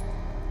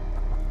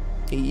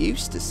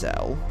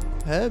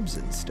herbs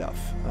and stuff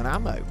and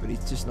ammo, but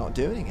he's just not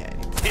doing it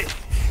anymore.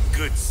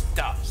 Good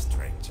stuff,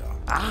 stranger.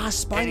 Ah,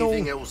 spinal.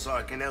 Anything else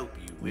I can help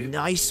you with?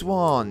 Nice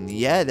one.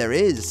 Yeah, there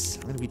is.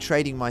 I'm going to be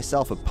trading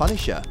myself a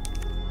Punisher.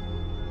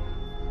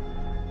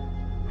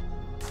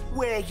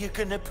 Where you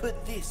gonna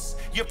put this?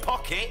 Your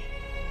pocket?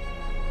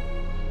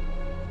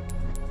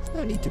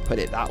 No need to put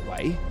it that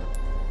way.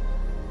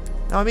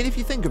 Now, I mean, if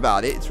you think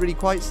about it, it's really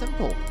quite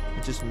simple.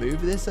 I just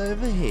move this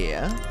over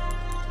here.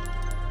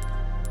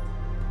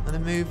 And I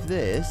move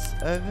this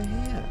over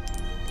here.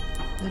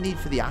 No need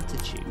for the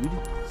attitude.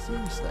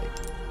 Seriously.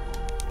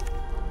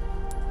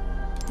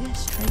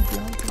 Yes, trade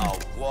the item. A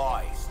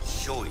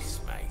wise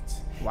choice, mate.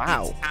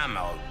 Wow. Its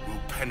ammo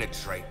will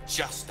penetrate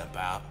just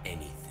about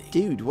anything.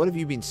 Dude, what have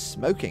you been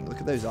smoking?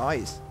 Look at those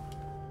eyes.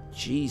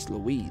 Jeez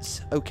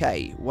Louise.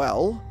 Okay,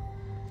 well...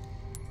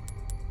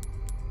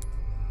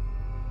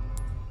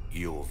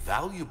 Your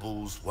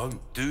valuables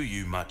won't do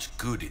you much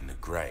good in the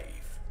grave.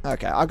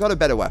 Okay, I got a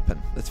better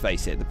weapon. Let's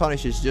face it. The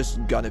Punisher's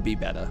just gonna be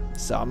better.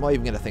 So I'm not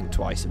even gonna think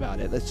twice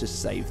about it. Let's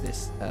just save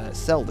this.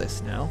 Sell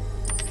this now.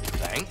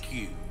 Thank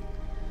you.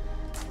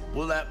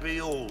 Will that be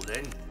all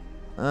then?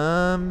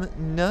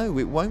 No,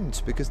 it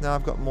won't, because now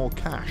I've got more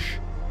cash.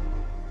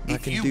 I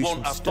If can you do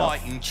want some a stuff.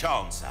 fighting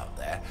chance out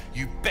there,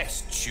 you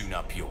best tune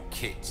up your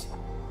kit.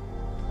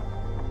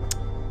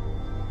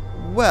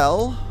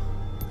 Well...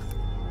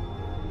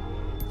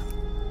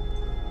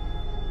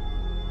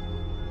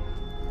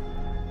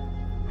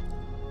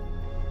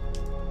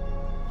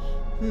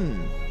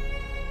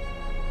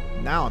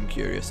 Now I'm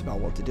curious about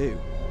what to do.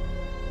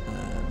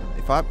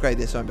 If I upgrade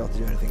this, I won't be able to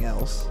do anything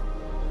else.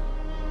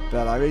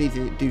 But I really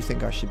do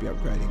think I should be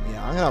upgrading.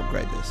 Yeah, I'm going to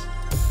upgrade this.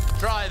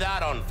 Try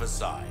that on for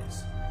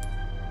size.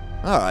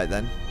 Alright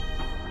then.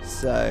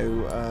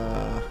 So,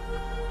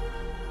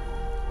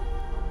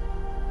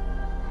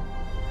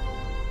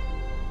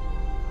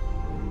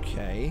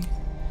 okay.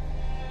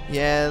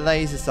 Yeah,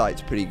 laser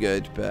sight's pretty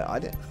good, but I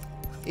don't...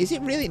 Is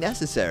it really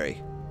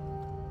necessary?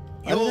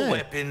 I don't Your know.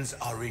 weapons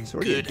are in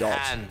already a good dot.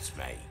 hands,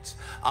 mate.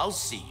 I'll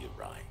see you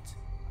right.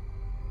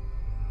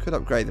 Could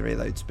upgrade the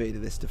reload speed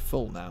of this to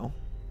full now.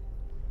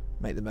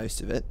 Make the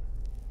most of it.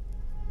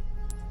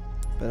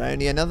 But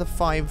only another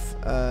 5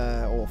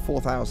 or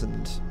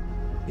 4,000,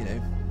 you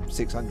know,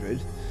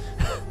 600.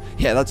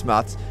 Yeah, that's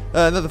maths.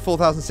 Another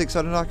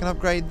 4,600, I can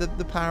upgrade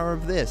the power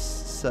of this.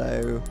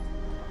 So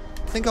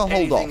I think I'll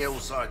hold off. Anything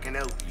else I can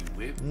help you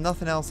with?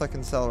 Nothing else I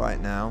can sell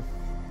right now.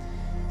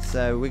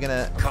 So we're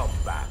gonna Come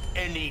back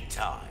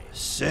anytime.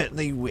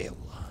 certainly will.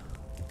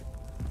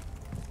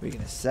 We're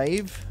gonna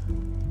save.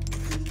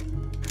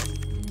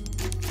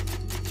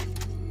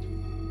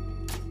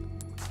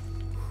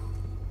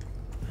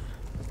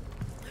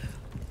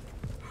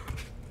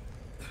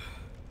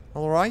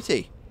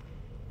 Alrighty.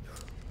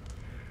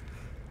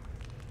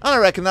 And I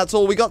reckon that's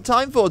all we got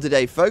time for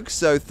today, folks.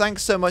 So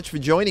thanks so much for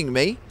joining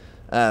me.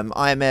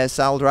 I am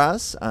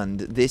Airhersalderaz,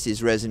 and this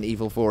is Resident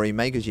Evil 4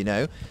 Remake, as you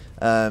know.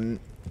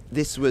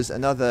 This was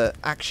another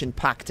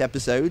action-packed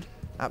episode.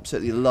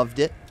 Absolutely loved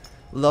it.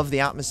 Love the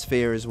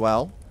atmosphere as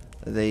well.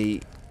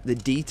 The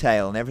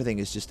detail and everything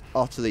is just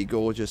utterly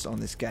gorgeous on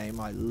this game.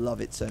 I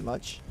love it so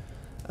much.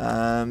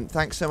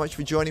 Thanks so much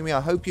for joining me.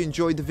 I hope you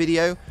enjoyed the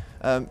video.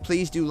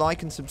 Please do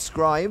like and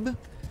subscribe.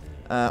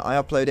 I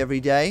upload every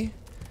day.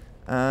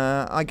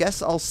 I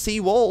guess I'll see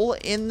you all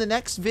in the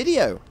next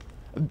video.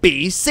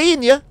 Be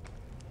seeing ya!